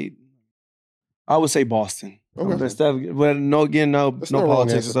ran, I would say Boston. Okay. But no wrong politics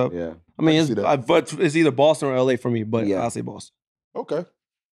answer. and stuff. Yeah. I mean, see that. but it's either Boston or LA for me. But Yeah. I'll say Boston. Okay.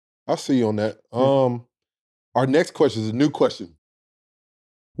 I'll see you on that. Our next question is a new question.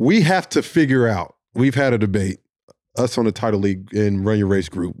 We have to figure out, we've had a debate, us on the Title League and Run Your Race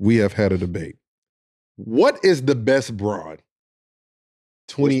group, we have had a debate. What is the best Bron?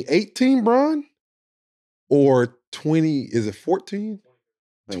 2018 Bron? Or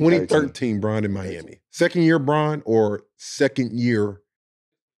 2013 Bron in Miami? Second year Bron or second year?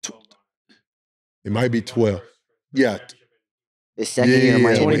 It might be 12. Yeah. It's second year in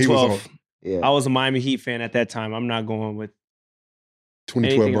Miami. when he was 2012. Yeah. I was a Miami Heat fan at that time. I'm not going with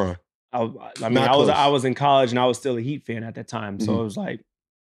 2012 anything Bron. I mean, I was in college and I was still a Heat fan at that time. So it was like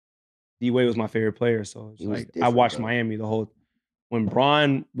D-Wade was my favorite player. So it was like I watched Miami the whole when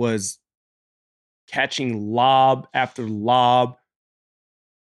Bron was catching lob after lob,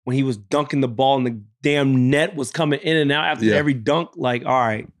 when he was dunking the ball and the damn net was coming in and out after every dunk, like, all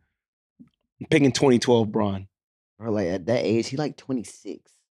right, I'm picking 2012 Bron. Or like at that age, he like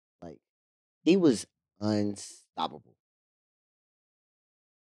 26. Like he was unstoppable.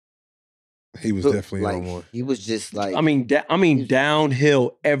 He was definitely like, on one. He was just like I mean,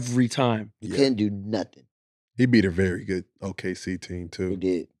 downhill every time. You couldn't do nothing. He beat a very good OKC team too. He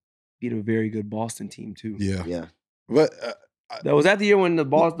did. Beat a very good Boston team too. Yeah. Yeah. But that was that the year when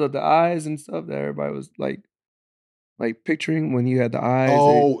the eyes and stuff that everybody was like picturing when you had the eyes.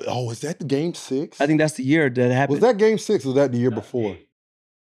 Is that the game 6? I think that's the year that happened. Was that game 6 or was that the year before?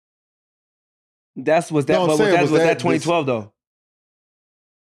 Was that 2012 though?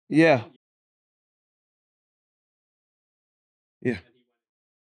 Yeah. Yeah.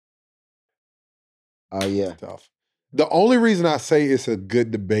 Oh yeah. Tough. The only reason I say it's a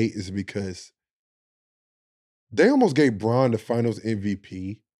good debate is because they almost gave Bron the Finals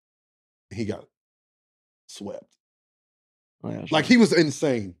MVP. He got swept. Oh, yeah, sure. Like he was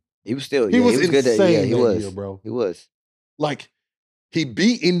insane. He was still. He was good at insane he that was, year, bro. He was. Like he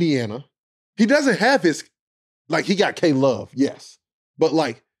beat Indiana. He doesn't have his he got K Love, yes, but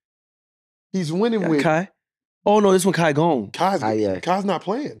like he's winning with Kai. Oh no, this one Kai gone. Kai's not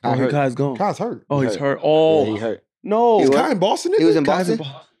playing. Kai's gone. Kai's hurt. Oh, he's hurt. Oh, yeah, he hurt. No, is Kai in Boston? He was in Kai's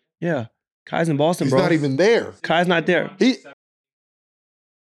Boston. Yeah, Kai's in Boston, He's bro. not even there. Kai's not there. He's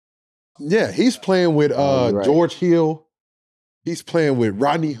playing with right. George Hill. He's playing with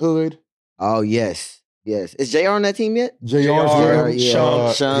Rodney Hood. Oh yes. Yes. Is JR on that team yet? JR's JR, there.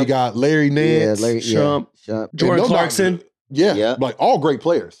 Shump. He got Larry Nance. Shump. Jordan Clarkson. Yeah, like all great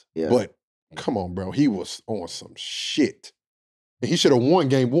players. Yeah. But come on, bro. He was on some shit. And he should have won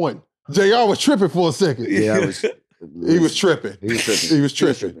game 1. JR was tripping for a second. Yeah, he was tripping. He was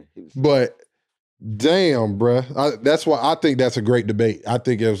tripping. But damn, bro. That's why I think that's a great debate. I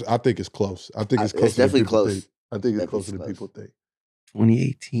think it's close. I think it's close. It's definitely close. Think. I think it's closer than people think.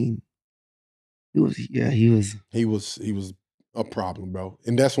 2018. He was a problem, bro.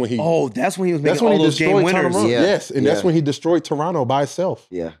 And that's when he that's when he was making all those game winners. Toronto. Yeah. Yes, and that's when he destroyed Toronto by himself.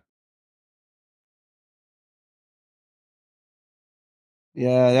 Yeah.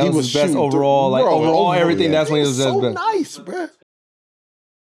 Yeah, that He was his best shooting overall. Like bro, overall, everything. yeah. That's when he was his so best. nice, bro.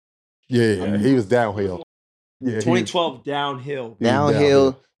 Yeah, he was downhill. Yeah, 2012 downhill.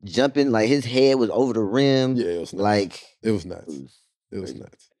 Downhill, jumping, like his head was over the rim. Yeah, it was nuts. Like it was nuts. It was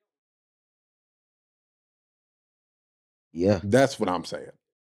nuts. Yeah. That's what I'm saying.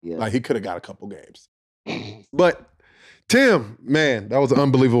 Yeah. Like he could have got a couple games. But Tim, man, that was an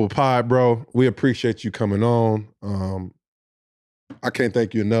unbelievable pod, bro. We appreciate you coming on. I can't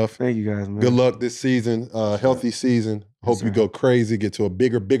thank you enough. Thank you guys, man. Good luck this season. Healthy season. Hope you go crazy, get to a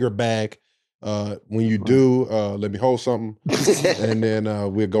bigger bag When you do, let me hold something, and then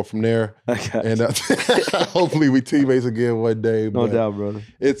we'll go from there. And hopefully we teammates again one day. No doubt, brother.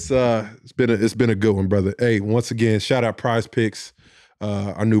 It's been a good one, brother. Hey, once again, shout out Prize Picks,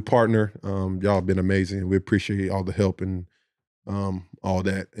 our new partner. Y'all have been amazing. We appreciate all the help and all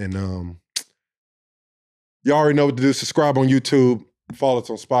that. And y'all already know what to do. Subscribe on YouTube. Follow us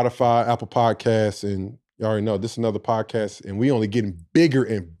on Spotify, Apple Podcasts, and you already know this is another podcast, and we only getting bigger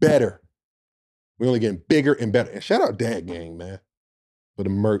and better. We only getting bigger and better. And shout out Dad Gang, man, for the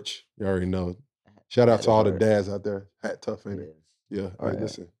merch. You already know. Shout out to all the dads out there. Hat tough, ain't it? Yeah. All right,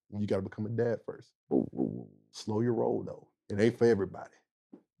 listen. You got to become a dad first. Slow your roll, though. It ain't for everybody.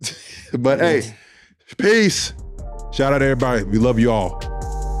 But hey, peace. Shout out to everybody. We love you all.